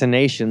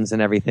vaccinations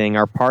and everything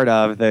are part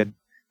of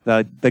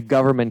the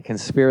government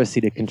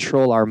conspiracy to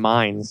control our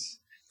minds.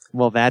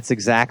 Well, that's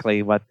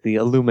exactly what the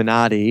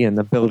Illuminati and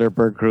the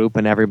Bilderberg Group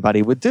and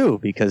everybody would do,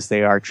 because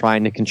they are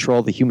trying to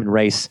control the human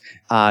race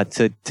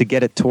to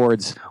get it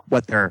towards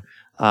what their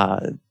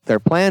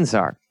plans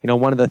are.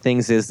 One of the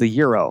things is the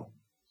euro.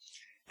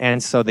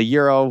 And so the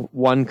euro,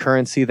 one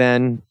currency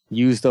then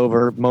used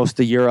over most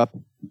of Europe.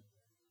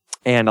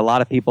 And a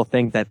lot of people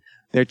think that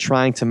they're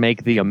trying to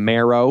make the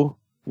Amero,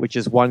 which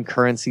is one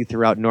currency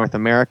throughout North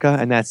America.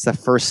 And that's the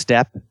first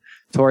step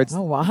towards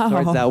wow.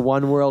 towards that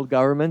one world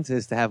government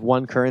is to have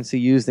one currency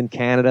used in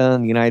Canada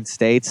and the United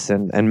States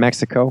and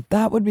Mexico.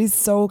 That would be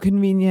so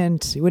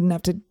convenient. You wouldn't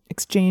have to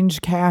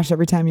exchange cash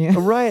every time you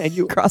Right, and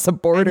you cross a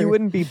border. And you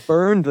wouldn't be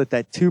burned with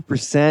that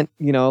 2%,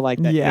 like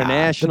that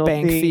international the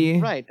bank fee.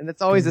 Right, and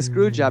that's always a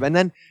screw job. And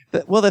then,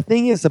 the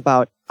thing is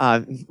about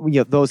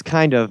those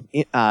kind of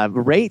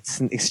rates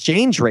and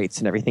exchange rates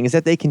and everything is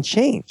that they can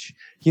change.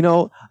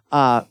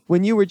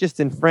 When you were just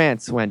in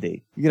France,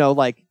 Wendy,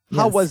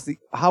 how was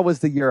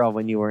the euro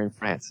when you were in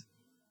France?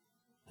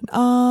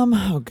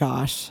 Oh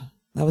gosh,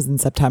 that was in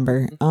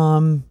September.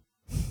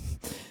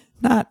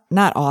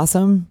 Not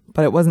awesome,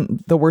 but it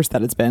wasn't the worst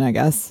that it's been, I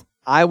guess.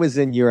 I was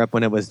in Europe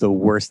when it was the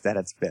worst that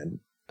it's been.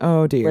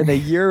 Oh dear. Where the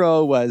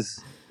euro was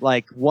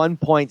like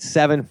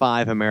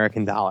 1.75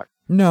 American dollar.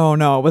 No,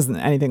 it wasn't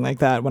anything like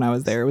that when I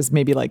was there. It was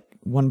maybe like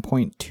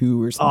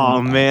 1.2 or something. Oh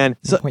like man.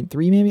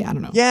 1.3 maybe? I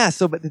don't know. Yeah,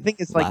 but the thing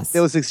is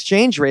those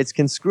exchange rates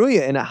can screw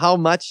you in how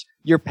much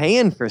you're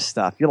paying for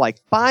stuff. You're like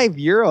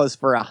 €5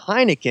 for a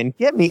Heineken.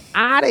 Get me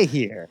out of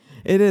here.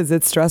 It is.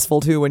 It's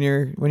stressful too when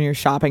you're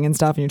shopping and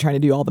stuff and you're trying to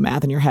do all the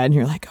math in your head and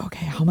you're like,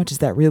 okay, how much is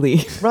that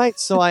really? Right.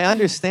 So I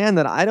understand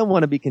that I don't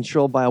want to be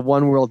controlled by a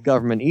one world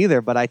government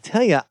either. But I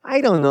tell you, I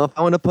don't know if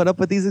I want to put up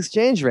with these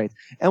exchange rates.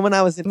 And when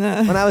I was in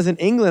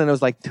England, it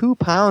was like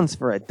 £2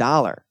 for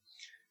 $1.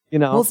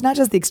 Well, it's not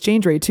just the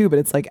exchange rate too, but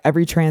it's like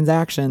every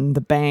transaction,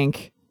 the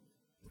bank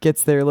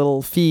gets their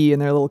little fee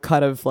and their little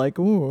cut of like,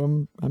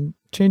 ooh, I'm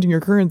changing your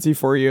currency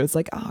for you. It's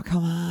like, oh,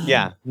 come on.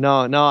 Yeah.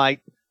 No.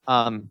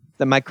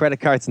 My credit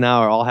cards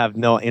now all have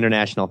no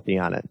international fee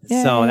on it.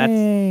 Yay. So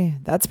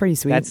that's pretty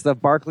sweet. That's the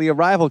Barclay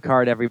Arrival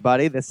card,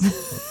 everybody. This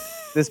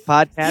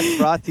podcast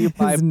brought to you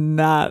by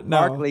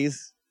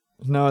Barclays.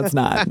 No, it's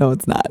not. No,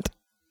 it's not.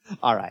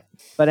 All right.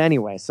 But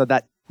anyway, so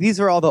these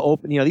are all the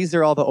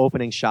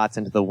opening shots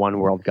into the one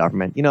world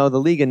government. The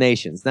League of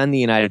Nations, then the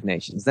United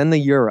Nations, then the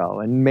Euro,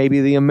 and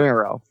maybe the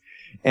Amero.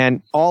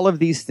 And all of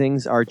these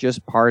things are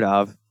just part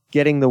of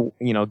getting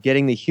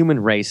the human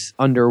race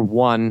under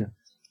one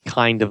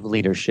kind of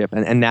leadership,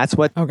 and that's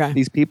what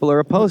these people are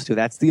opposed to.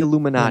 That's the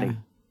Illuminati.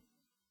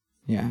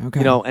 Yeah.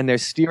 Okay. And they're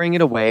steering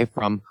it away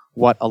from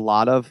what a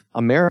lot of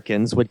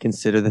Americans would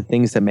consider the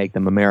things that make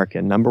them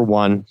American. Number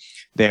one,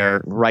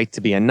 their right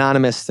to be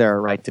anonymous, their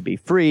right to be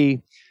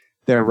free,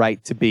 their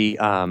right to be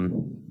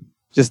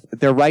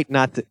their right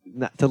not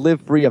to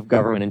live free of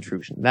government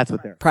intrusion. That's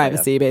what they're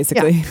privacy,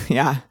 basically.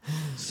 Yeah.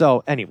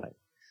 So anyway,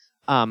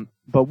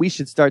 but we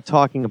should start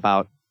talking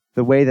about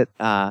the way that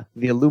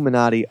the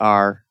Illuminati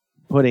are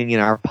putting in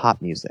our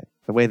pop music,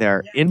 the way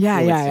they're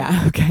influencing.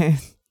 Yeah. Okay.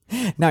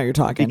 Now you're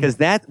talking. Because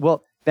that's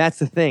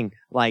the thing.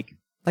 Like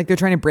they're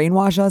trying to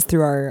brainwash us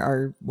through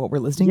our what we're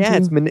listening to.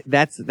 Yeah,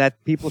 that's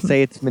people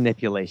say it's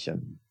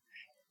manipulation,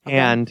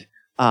 and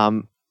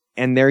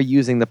they're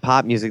using the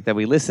pop music that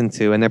we listen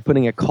to, and they're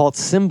putting occult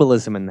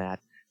symbolism in that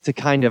to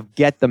kind of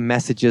get the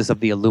messages of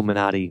the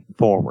Illuminati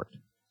forward.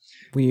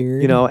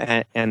 Weird.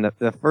 And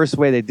the first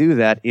way they do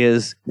that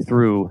is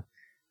through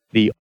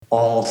the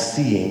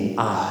all-seeing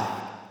eye.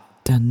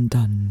 Dun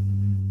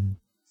dun.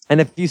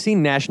 And if you've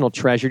seen National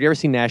Treasure, do you ever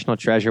see National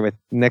Treasure with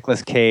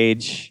Nicolas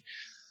Cage?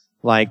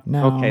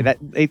 No.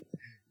 Okay,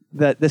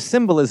 the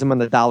symbolism on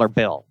the dollar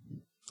bill.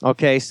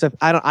 Okay, so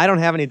I don't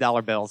have any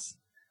dollar bills.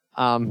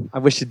 I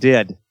wish you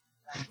did.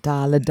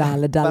 Dollar But I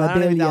don't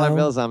have any dollar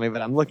bills on me,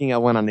 but I'm looking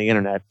at one on the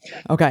internet.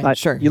 Okay, but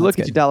sure. You look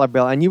at your dollar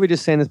bill, and you were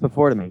just saying this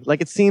before to me.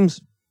 Like, it seems,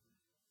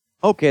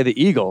 okay,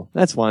 the eagle,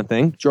 that's one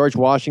thing. George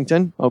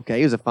Washington, okay,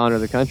 he was a founder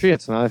of the country,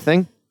 that's another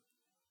thing.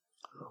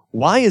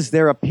 Why is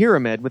there a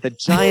pyramid with a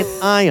giant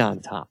eye on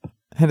top?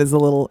 That is a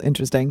little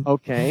interesting.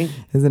 Okay.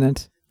 Isn't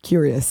it?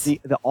 Curious.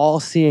 The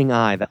all-seeing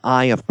eye, the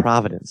eye of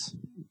providence.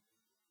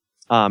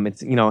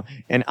 It's,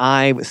 an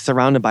eye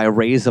surrounded by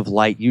rays of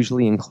light,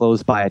 usually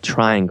enclosed by a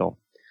triangle.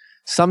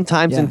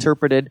 Sometimes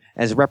interpreted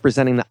as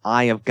representing the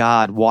eye of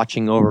God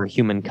watching over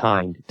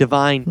humankind.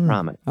 Divine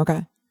promise.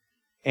 Okay.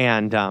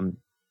 And a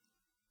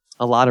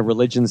lot of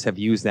religions have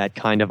used that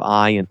kind of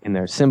eye in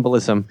their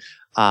symbolism.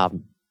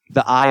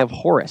 The eye of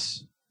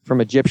Horus from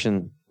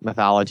Egyptian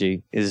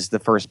mythology is the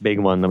first big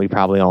one that we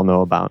probably all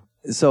know about.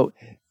 So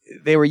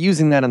they were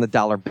using that on the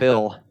dollar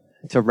bill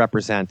to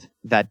represent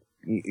that,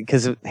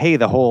 because, hey,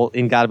 the whole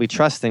in God we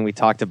trust thing we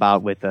talked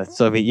about with the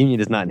Soviet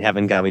Union is not in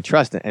heaven, God we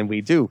trust, and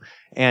we do.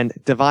 And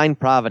divine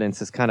providence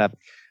is kind of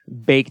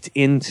baked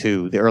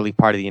into the early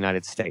part of the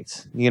United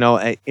States.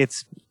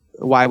 It's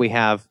why we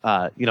have,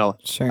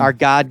 our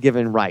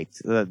God-given right.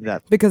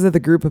 Because of the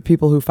group of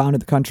people who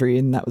founded the country,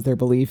 and that was their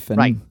belief. And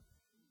right.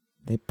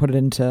 They put it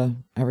into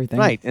everything.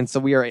 Right. And so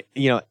we are,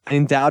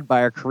 endowed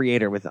by our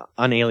Creator with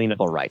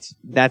unalienable rights.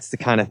 That's the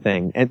kind of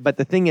thing. But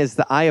the thing is,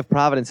 the Eye of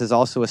Providence is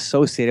also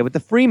associated with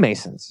the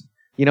Freemasons.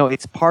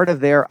 It's part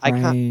of their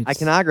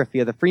iconography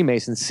of the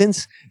Freemasons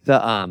since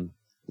the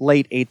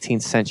late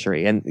 18th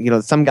century.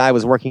 And, some guy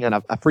was working on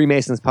a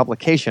Freemasons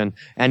publication,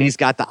 and he's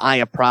got the Eye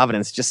of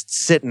Providence just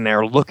sitting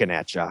there looking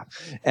at you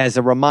as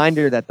a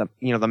reminder that the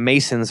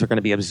Masons are going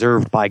to be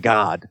observed by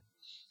God.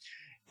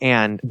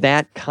 And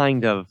that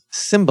kind of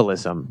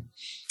symbolism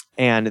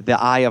and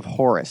the Eye of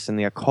Horus and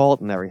the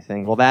occult and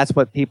everything. Well, that's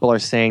what people are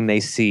saying they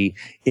see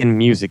in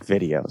music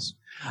videos.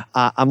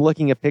 I'm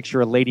looking at a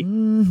picture of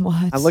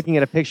What? I'm looking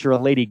at a picture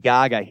of Lady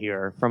Gaga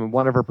here from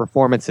one of her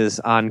performances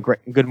on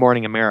Good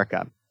Morning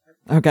America.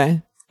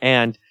 Okay.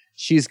 And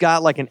she's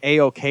got like an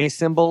A-OK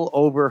symbol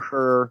over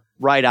her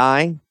right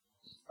eye,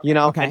 you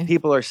know, Okay. and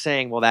people are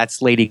saying, well,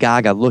 that's Lady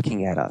Gaga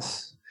looking at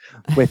us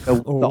with the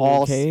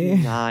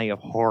all-seeing eye of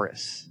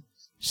Horus.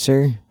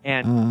 Sure.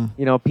 And,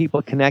 you know,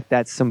 people connect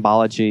that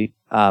symbology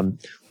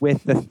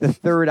with the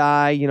third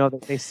eye, you know,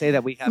 that they say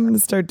that we have. I'm going to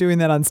start doing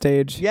that on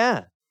stage.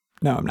 Yeah.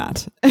 No, I'm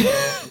not.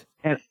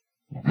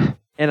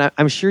 And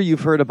I'm sure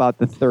you've heard about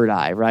the third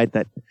eye, right?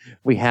 That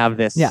we have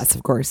this Yes,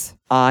 of course.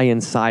 eye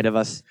inside of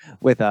us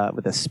with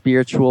a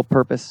spiritual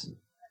purpose.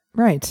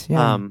 Right.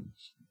 Yeah.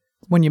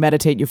 When you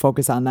meditate, you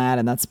focus on that,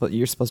 and that's what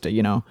you're supposed to,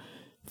 you know,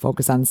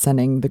 focus on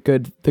sending the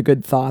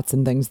good thoughts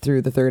and things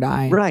through the third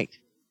eye. Right.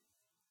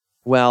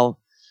 Well,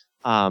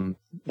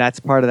 that's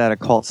part of that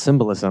occult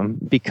symbolism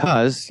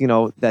because, you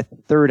know, that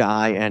third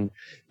eye and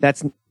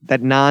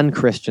that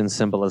non-Christian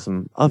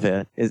symbolism of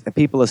it is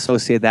people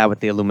associate that with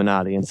the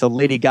Illuminati. And so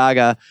Lady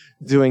Gaga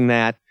doing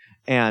that.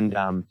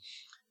 And,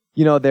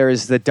 you know, there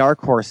is the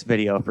Dark Horse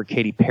video for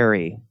Katy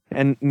Perry.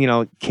 And, you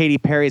know, Katy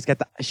Perry's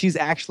she's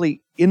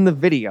actually in the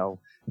video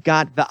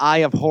got the Eye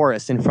of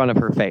Horus in front of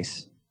her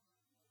face.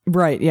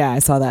 Right. Yeah, I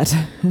saw that.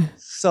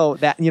 So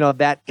that, you know,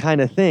 that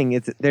kind of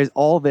thing, there's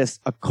all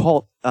this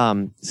occult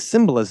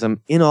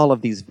symbolism in all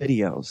of these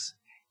videos.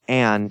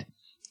 And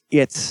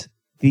it's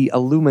the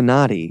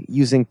Illuminati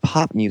using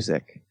pop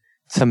music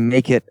to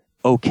make it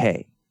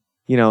okay.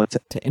 You know,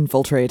 to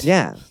infiltrate.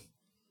 Yeah.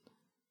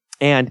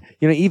 And,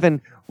 you know,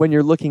 even when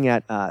you're looking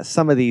at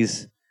some of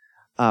these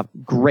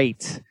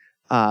great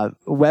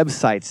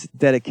websites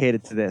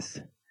dedicated to this,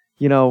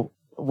 you know,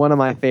 one of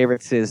my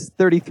favorites is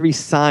 33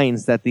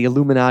 Signs That the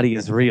Illuminati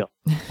is Real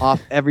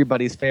off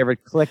everybody's favorite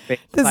clickbait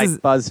site,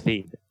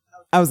 BuzzFeed.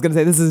 I was going to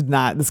say,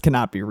 this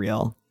cannot be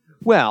real.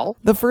 Well,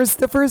 the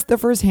first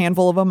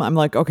handful of them, I'm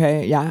like,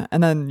 okay, yeah.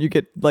 And then you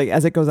get like,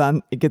 as it goes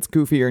on, it gets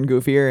goofier and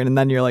goofier. And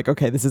then you're like,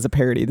 okay, this is a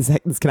parody.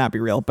 This cannot be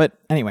real. But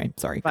anyway,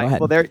 sorry. Right. Go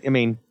ahead. Well,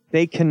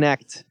 they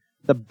connect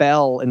the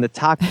bell in the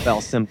Taco Bell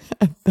symbol.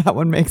 That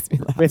one makes me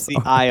laugh. With the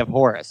Eye of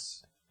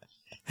Horus.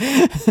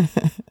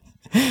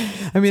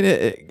 I mean,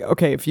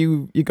 okay, if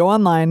you go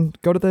online,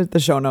 go to the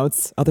show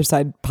notes,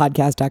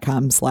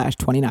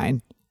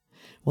 othersidepodcast.com/29.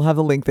 We'll have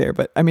the link there.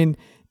 But I mean,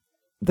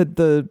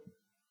 the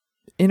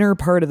inner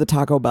part of the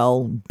Taco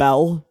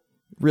Bell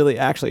really,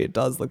 actually, it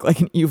does look like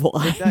an evil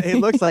eye. It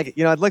looks like,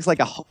 you know, it looks like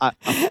an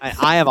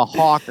eye of a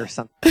hawk or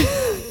something.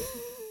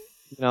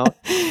 You know?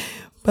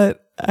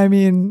 But I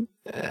mean,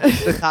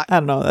 I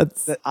don't know.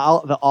 That's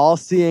the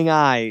all-seeing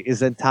eye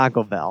is at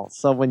Taco Bell.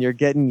 So when you're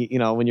getting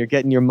your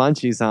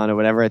munchies on or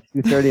whatever at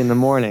 2:30 in the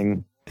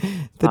morning,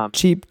 the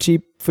cheap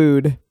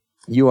food,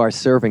 you are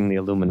serving the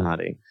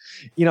Illuminati.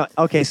 You know,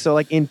 okay, so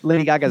like in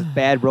Lady Gaga's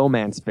Bad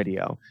Romance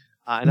video,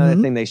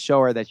 another thing they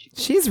show her that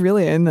she's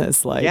really in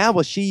this. Like, yeah,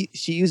 well, she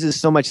uses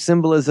so much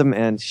symbolism,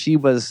 and she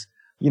was,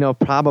 you know,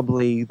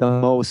 probably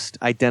the most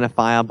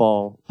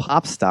identifiable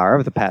pop star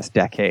of the past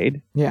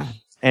decade. Yeah.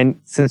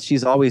 And since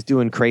she's always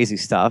doing crazy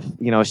stuff,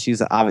 you know,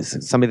 she's obviously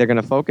somebody they're going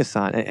to focus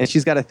on. And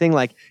she's got a thing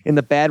like in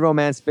the Bad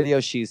Romance video,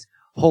 she's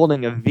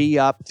holding a V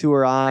up to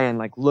her eye and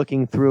like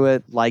looking through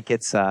it like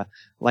it's a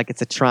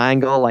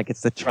triangle, like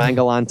it's the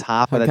triangle on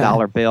top of the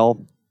dollar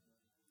bill.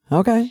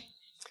 Okay.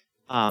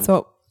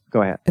 So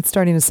go ahead. It's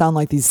starting to sound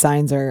like these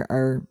signs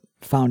are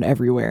found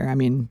everywhere. I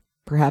mean,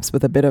 perhaps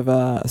with a bit of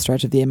a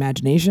stretch of the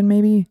imagination,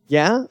 maybe.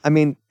 Yeah, I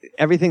mean,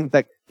 everything.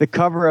 The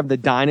cover of The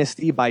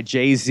Dynasty by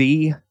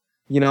Jay-Z.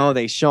 You know,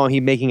 they show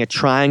him making a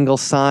triangle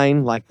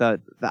sign, like the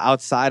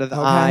outside of the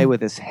eye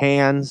with his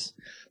hands.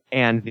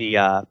 And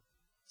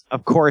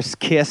of course,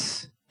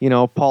 Kiss. You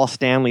know, Paul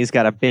Stanley's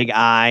got a big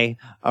eye,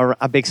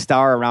 a big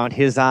star around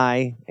his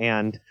eye.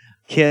 And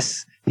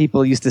Kiss,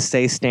 people used to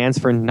say, stands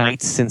for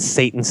Knights in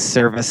Satan's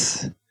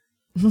Service.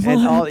 What?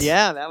 And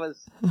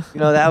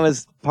that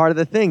was part of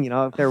the thing. You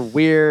know, if they're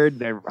weird,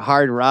 they're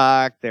hard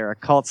rock, they're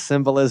occult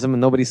symbolism,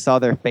 and nobody saw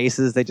their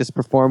faces. They just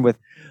performed with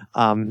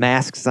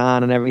masks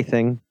on and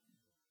everything.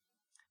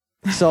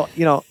 So,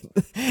 you know,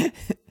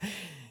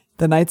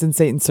 the Knights in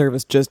Satan's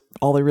Service, just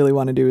all they really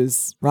want to do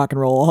is rock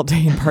and roll all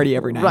day and party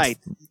every night. Right.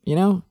 You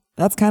know,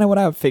 that's kind of what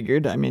I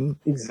figured. I mean,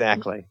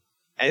 exactly.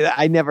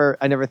 I never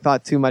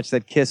thought too much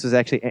that Kiss was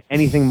actually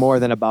anything more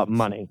than about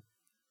money.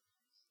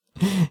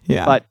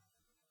 Yeah. But,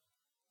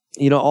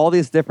 you know, all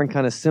these different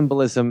kind of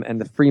symbolism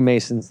and the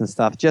Freemasons and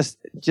stuff, just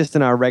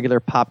in our regular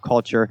pop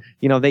culture,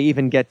 you know, they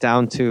even get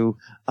down to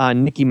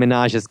Nicki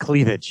Minaj's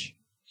cleavage.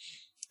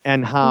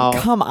 And how?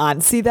 Come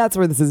on, see, that's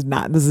where this is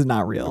not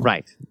real,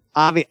 right?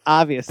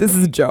 Obviously, this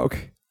is a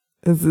joke.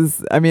 This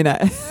is, I mean,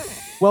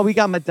 well, we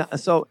got Madonna.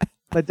 So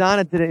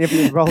Madonna did an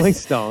interview with Rolling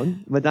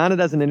Stone. Madonna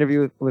does an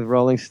interview with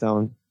Rolling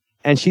Stone,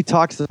 and she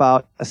talks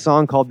about a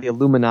song called "The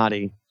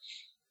Illuminati"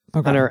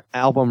 on her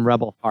album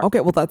Rebel Heart.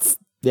 Okay, well, that's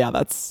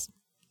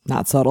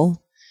not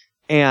subtle.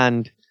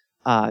 And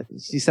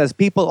She says,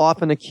 people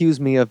often accuse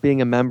me of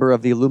being a member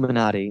of the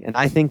Illuminati, and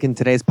I think in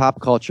today's pop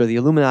culture, the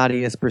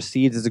Illuminati is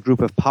perceived as a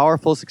group of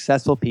powerful,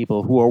 successful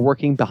people who are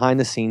working behind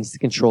the scenes to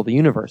control the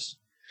universe.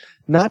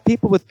 Not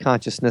people with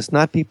consciousness,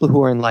 not people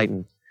who are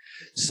enlightened.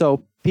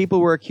 So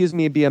people were accusing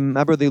me of being a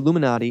member of the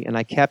Illuminati, and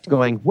I kept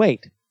going,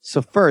 wait.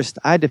 So first,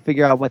 I had to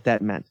figure out what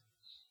that meant.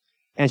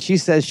 And she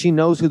says she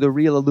knows who the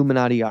real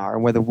Illuminati are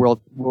and where the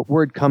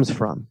word comes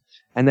from.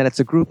 And that it's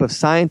a group of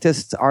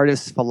scientists,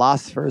 artists,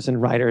 philosophers,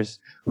 and writers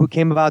who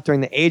came about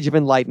during the Age of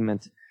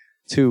Enlightenment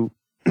to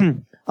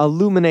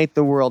illuminate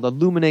the world,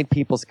 illuminate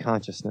people's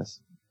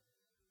consciousness,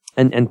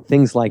 and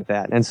things like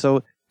that.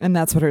 And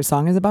that's what her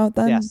song is about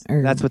then? Yes,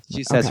 that's what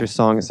she says her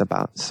song is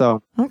about.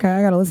 So okay,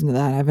 I got to listen to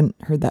that. I haven't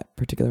heard that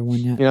particular one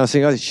yet.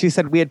 So she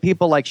said we had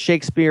people like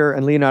Shakespeare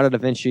and Leonardo da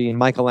Vinci and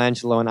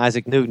Michelangelo and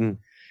Isaac Newton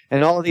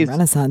and all of these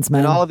Renaissance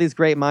men. And all of these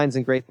great minds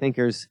and great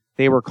thinkers,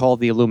 they were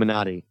called the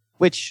Illuminati,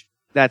 which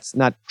that's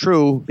not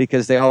true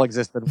because they all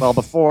existed well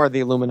before the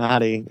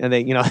Illuminati, and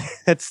they,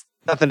 it's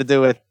nothing to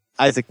do with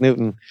Isaac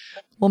Newton.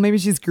 Well, maybe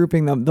she's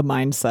grouping the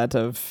mindset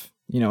of,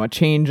 a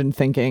change in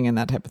thinking and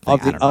that type of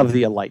thing. Of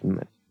the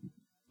Enlightenment.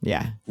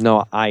 Yeah.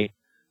 No, I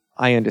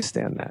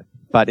understand that.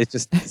 But it's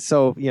just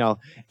so,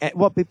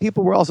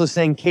 people were also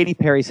saying Katy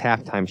Perry's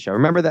halftime show.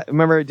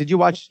 Remember, did you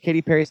watch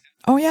Katy Perry's?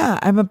 Oh, yeah.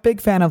 I'm a big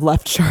fan of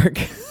Left Shark.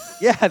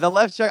 Yeah, the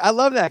Left Shark. I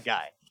love that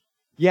guy.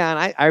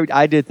 Yeah, and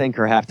I did think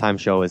her halftime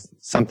show was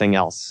something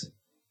else.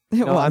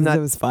 It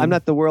was fun. I'm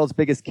not the world's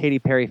biggest Katy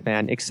Perry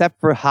fan, except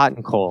for Hot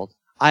and Cold.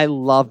 I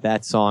love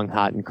that song,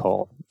 Hot and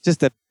Cold.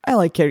 I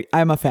like Katy.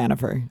 I'm a fan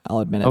of her. I'll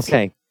admit it.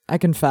 Okay. I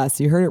confess.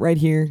 You heard it right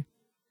here.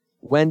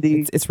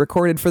 Wendy. It's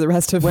recorded for the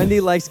rest of Wendy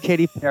likes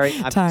Katy Perry.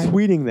 I'm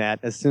tweeting that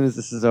as soon as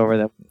this is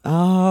over.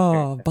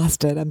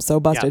 Busted. I'm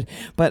so busted.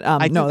 Yeah. But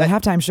the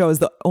halftime show is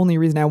the only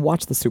reason I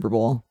watched the Super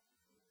Bowl.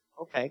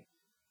 Okay.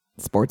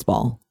 Sports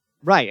ball.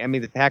 Right. I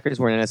mean, the Packers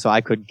weren't in it, so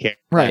I couldn't care.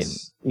 Right.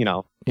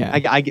 Yeah.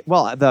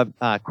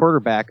 The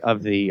quarterback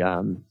of the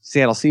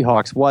Seattle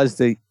Seahawks was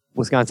the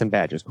Wisconsin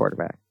Badgers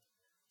quarterback.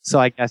 So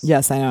I guess.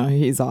 Yes, I know.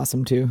 He's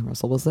awesome too.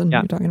 Russell Wilson,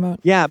 you're talking about?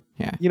 Yeah.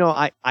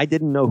 I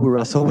didn't know who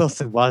Russell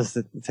Wilson was,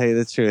 to tell you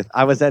the truth.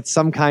 I was at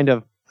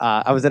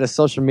I was at a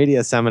social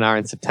media seminar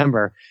in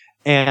September,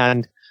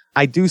 and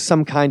I do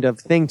some kind of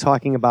thing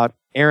talking about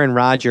Aaron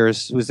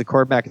Rodgers, who's the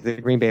quarterback of the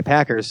Green Bay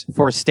Packers,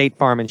 for State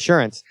Farm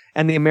Insurance.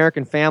 And the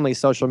American Family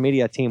social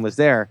media team was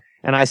there.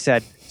 And I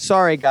said,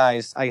 sorry,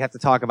 guys, I have to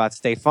talk about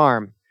State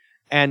Farm.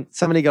 And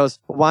somebody goes,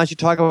 well, why don't you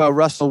talk about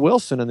Russell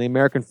Wilson and the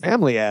American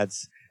Family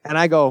ads? And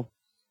I go,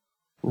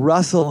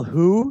 Russell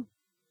who?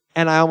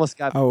 And I almost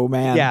got... Oh,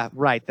 man. Yeah,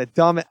 right.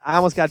 I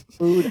almost got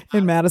food.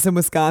 In Madison,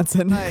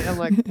 Wisconsin. Right. I'm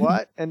like,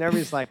 what? And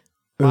everybody's like,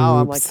 wow.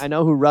 Oops. I'm like, I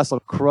know who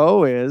Russell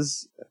Crowe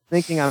is,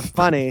 thinking I'm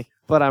funny,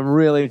 but I'm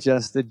really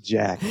just a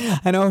jack.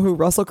 I know who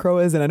Russell Crowe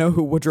is, and I know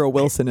who Woodrow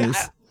Wilson is.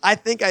 I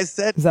think I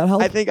said... Does that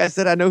help? I think I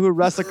said I know who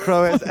Russell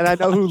Crowe is, and I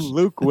know who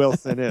Luke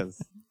Wilson is.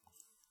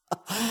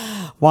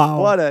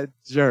 Wow. What a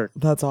jerk.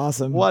 That's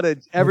awesome.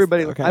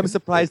 Everybody... Okay. I'm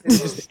surprised they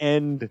just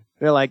end.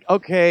 They're like,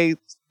 okay,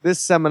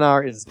 this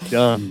seminar is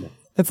done.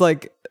 It's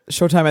like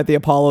Showtime at the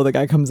Apollo. The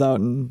guy comes out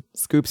and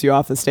scoops you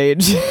off the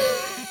stage.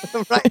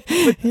 Right.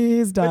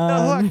 He's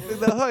done. With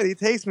the hook. He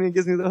takes me and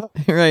gives me the hook.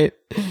 Right.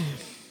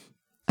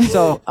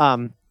 So,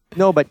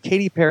 no, but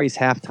Katy Perry's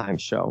halftime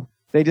show,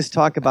 they just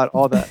talk about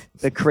all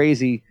the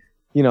crazy,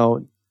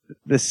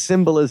 the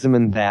symbolism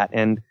in that,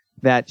 and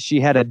that she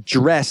had a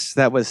dress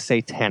that was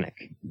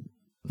satanic.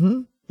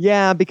 Hmm?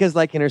 Yeah, because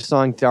like in her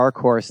song Dark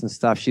Horse and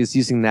stuff, she's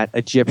using that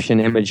Egyptian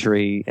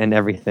imagery and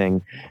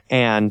everything.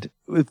 And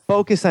with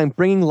focus on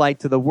bringing light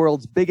to the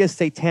world's biggest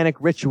satanic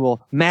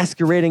ritual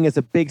masquerading as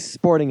a big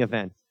sporting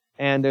event.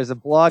 And there's a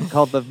blog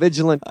called The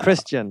Vigilant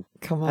Christian.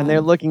 Come on. And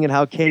they're looking at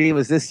how Katy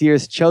was this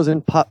year's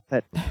chosen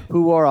puppet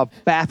who wore a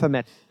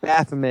Baphomet.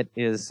 Baphomet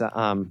is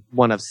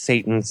one of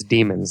Satan's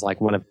demons,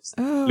 like one of his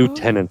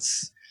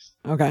lieutenants.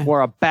 Okay.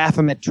 Wore a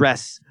Baphomet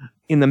dress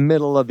in the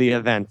middle of the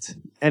event.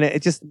 And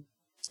it just...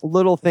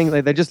 little thing,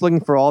 like they're just looking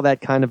for all that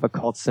kind of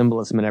occult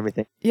symbolism and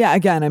everything. Yeah,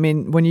 again, I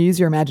mean, when you use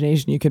your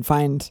imagination, you could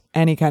find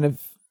any kind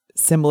of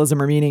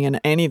symbolism or meaning in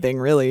anything,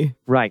 really.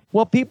 Right.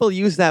 Well, people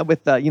use that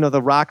with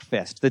the rock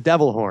fist, the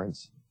devil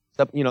horns.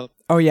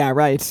 Oh yeah,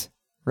 right.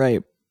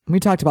 We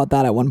talked about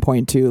that at one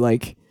point too,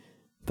 like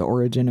the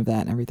origin of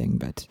that and everything.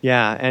 But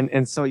yeah,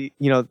 and so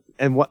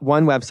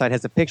one website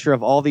has a picture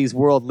of all these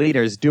world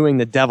leaders doing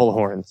the devil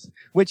horns,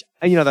 which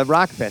the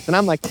rock fist, and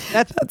I'm like,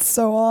 that's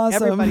so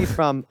awesome. Everybody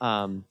from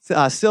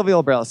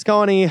Silvio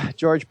Berlusconi,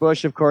 George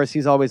Bush, of course,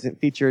 he's always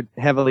featured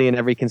heavily in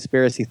every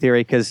conspiracy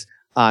theory because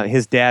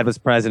his dad was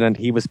president,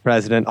 he was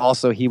president.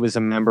 Also, he was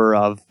a member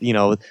of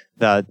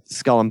the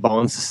Skull and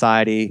Bones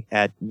Society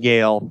at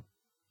Yale,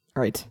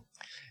 right?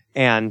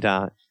 And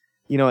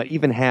it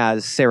even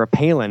has Sarah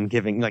Palin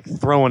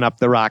throwing up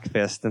the rock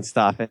fist and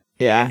stuff.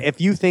 Yeah. If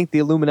you think the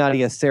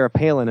Illuminati has Sarah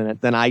Palin in it,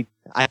 then I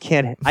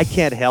can't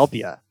help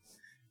you.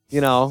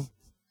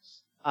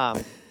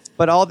 But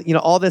but all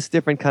this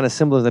different kind of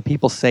symbolism that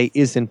people say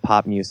is in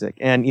pop music.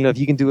 And if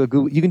you can do a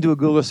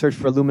Google search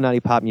for Illuminati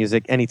pop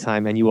music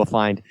anytime, and you will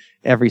find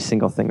every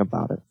single thing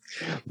about it.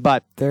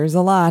 But there's a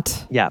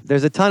lot. Yeah,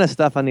 there's a ton of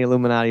stuff on the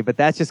Illuminati, but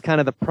that's just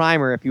kind of the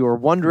primer. If you were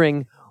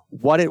wondering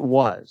what it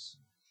was,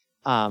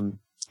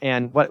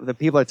 and what the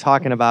people are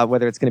talking about,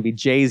 whether it's going to be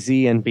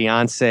Jay-Z and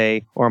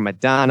Beyonce or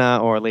Madonna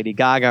or Lady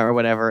Gaga or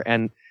whatever,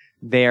 and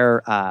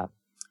their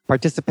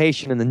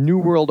participation in the New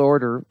World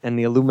Order and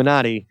the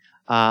Illuminati,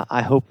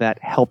 I hope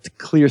that helped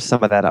clear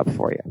some of that up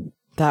for you.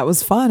 That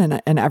was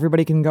fun, and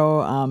everybody can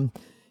go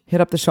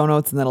hit up the show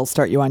notes, and that'll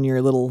start you on your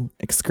little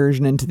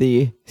excursion into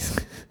the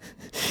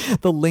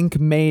the link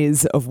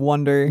maze of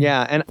wonder.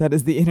 Yeah, and that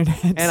is the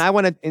internet. And I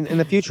want to, in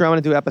the future, I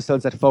want to do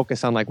episodes that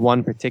focus on like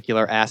one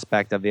particular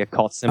aspect of the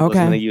occult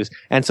symbolism they use.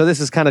 And so this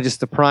is kind of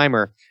just a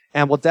primer.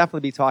 And we'll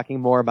definitely be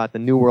talking more about the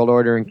New World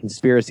Order and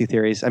conspiracy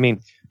theories. I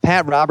mean,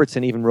 Pat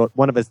Robertson even wrote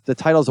the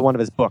titles of one of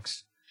his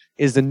books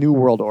is The New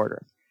World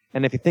Order.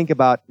 And if you think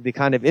about the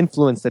kind of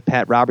influence that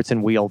Pat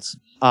Robertson wields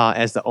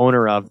as the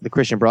owner of the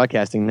Christian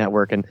Broadcasting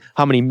Network and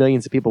how many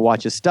millions of people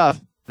watch his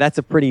stuff, that's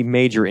a pretty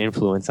major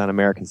influence on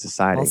American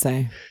society. I'll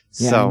say.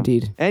 Yeah, so,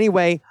 indeed.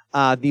 Anyway,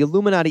 the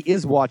Illuminati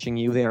is watching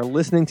you. They are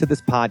listening to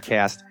this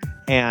podcast.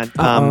 And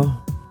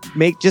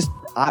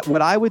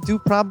what I would do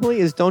probably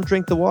is don't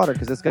drink the water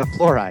because it's got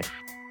fluoride.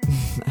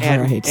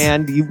 And, right.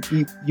 And you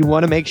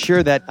want to make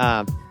sure that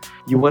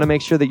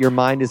your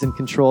mind isn't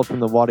controlled from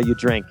the water you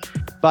drink.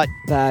 But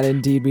that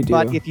indeed we do.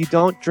 But if you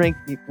don't drink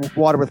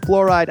water with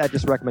fluoride, I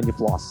just recommend you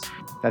floss.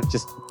 That's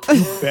just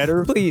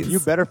please. You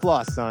better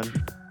floss, son.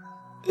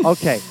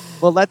 Okay,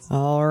 well let's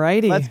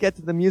get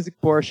to the music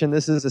portion.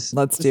 This is a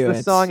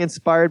song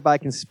inspired by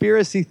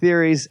conspiracy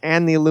theories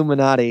and the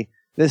Illuminati.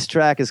 This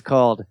track is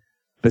called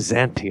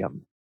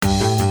Byzantium.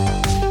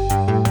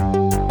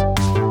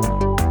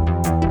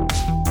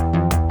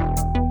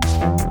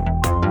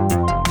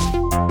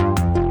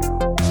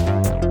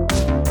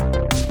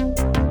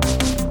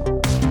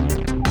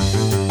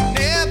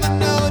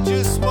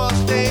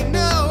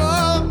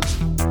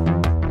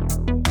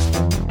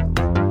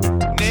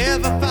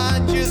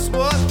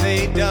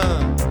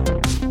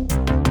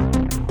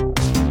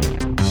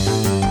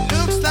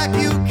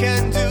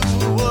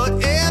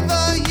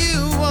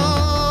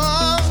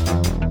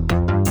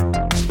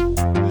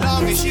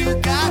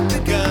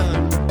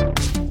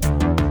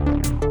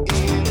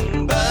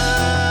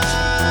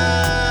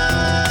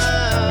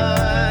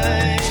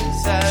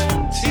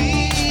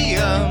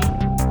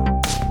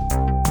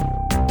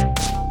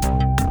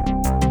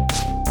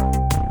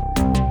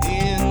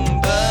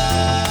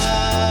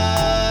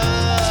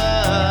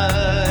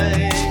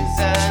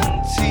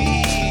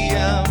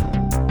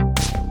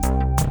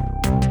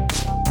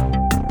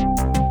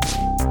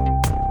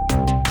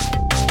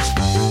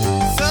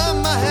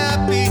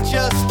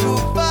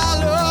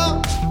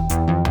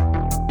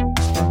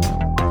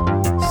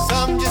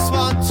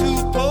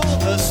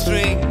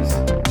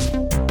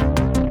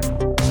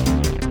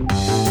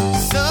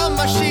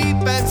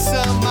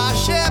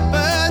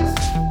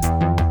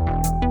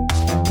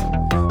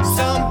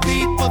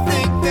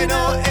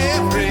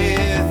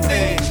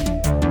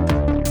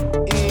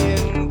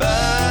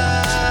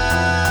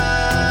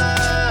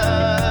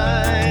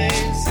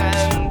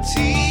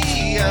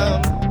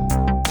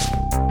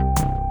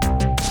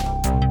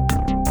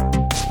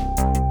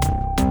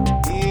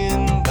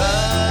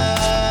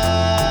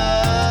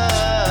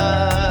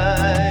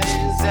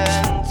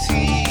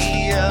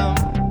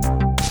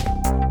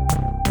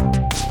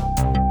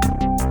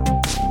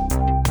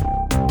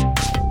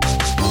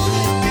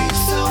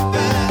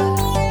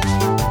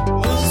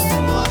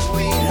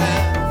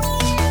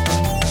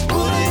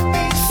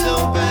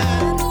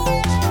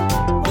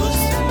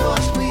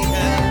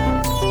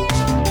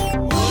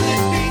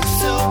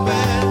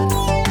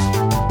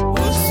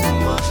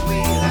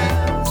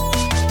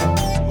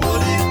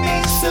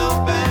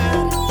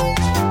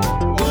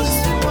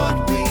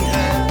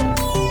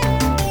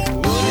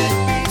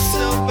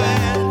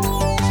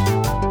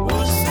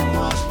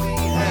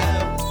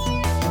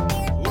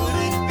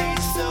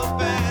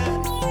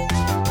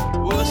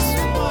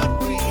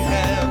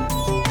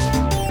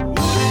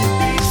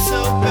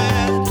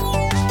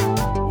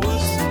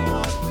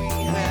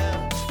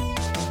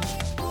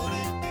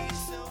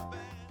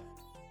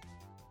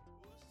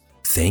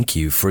 Thank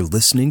you for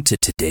listening to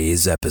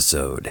today's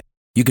episode.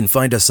 You can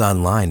find us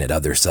online at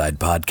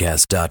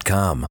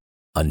OthersidePodcast.com.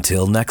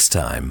 Until next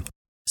time,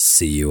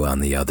 see you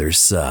on the other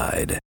side.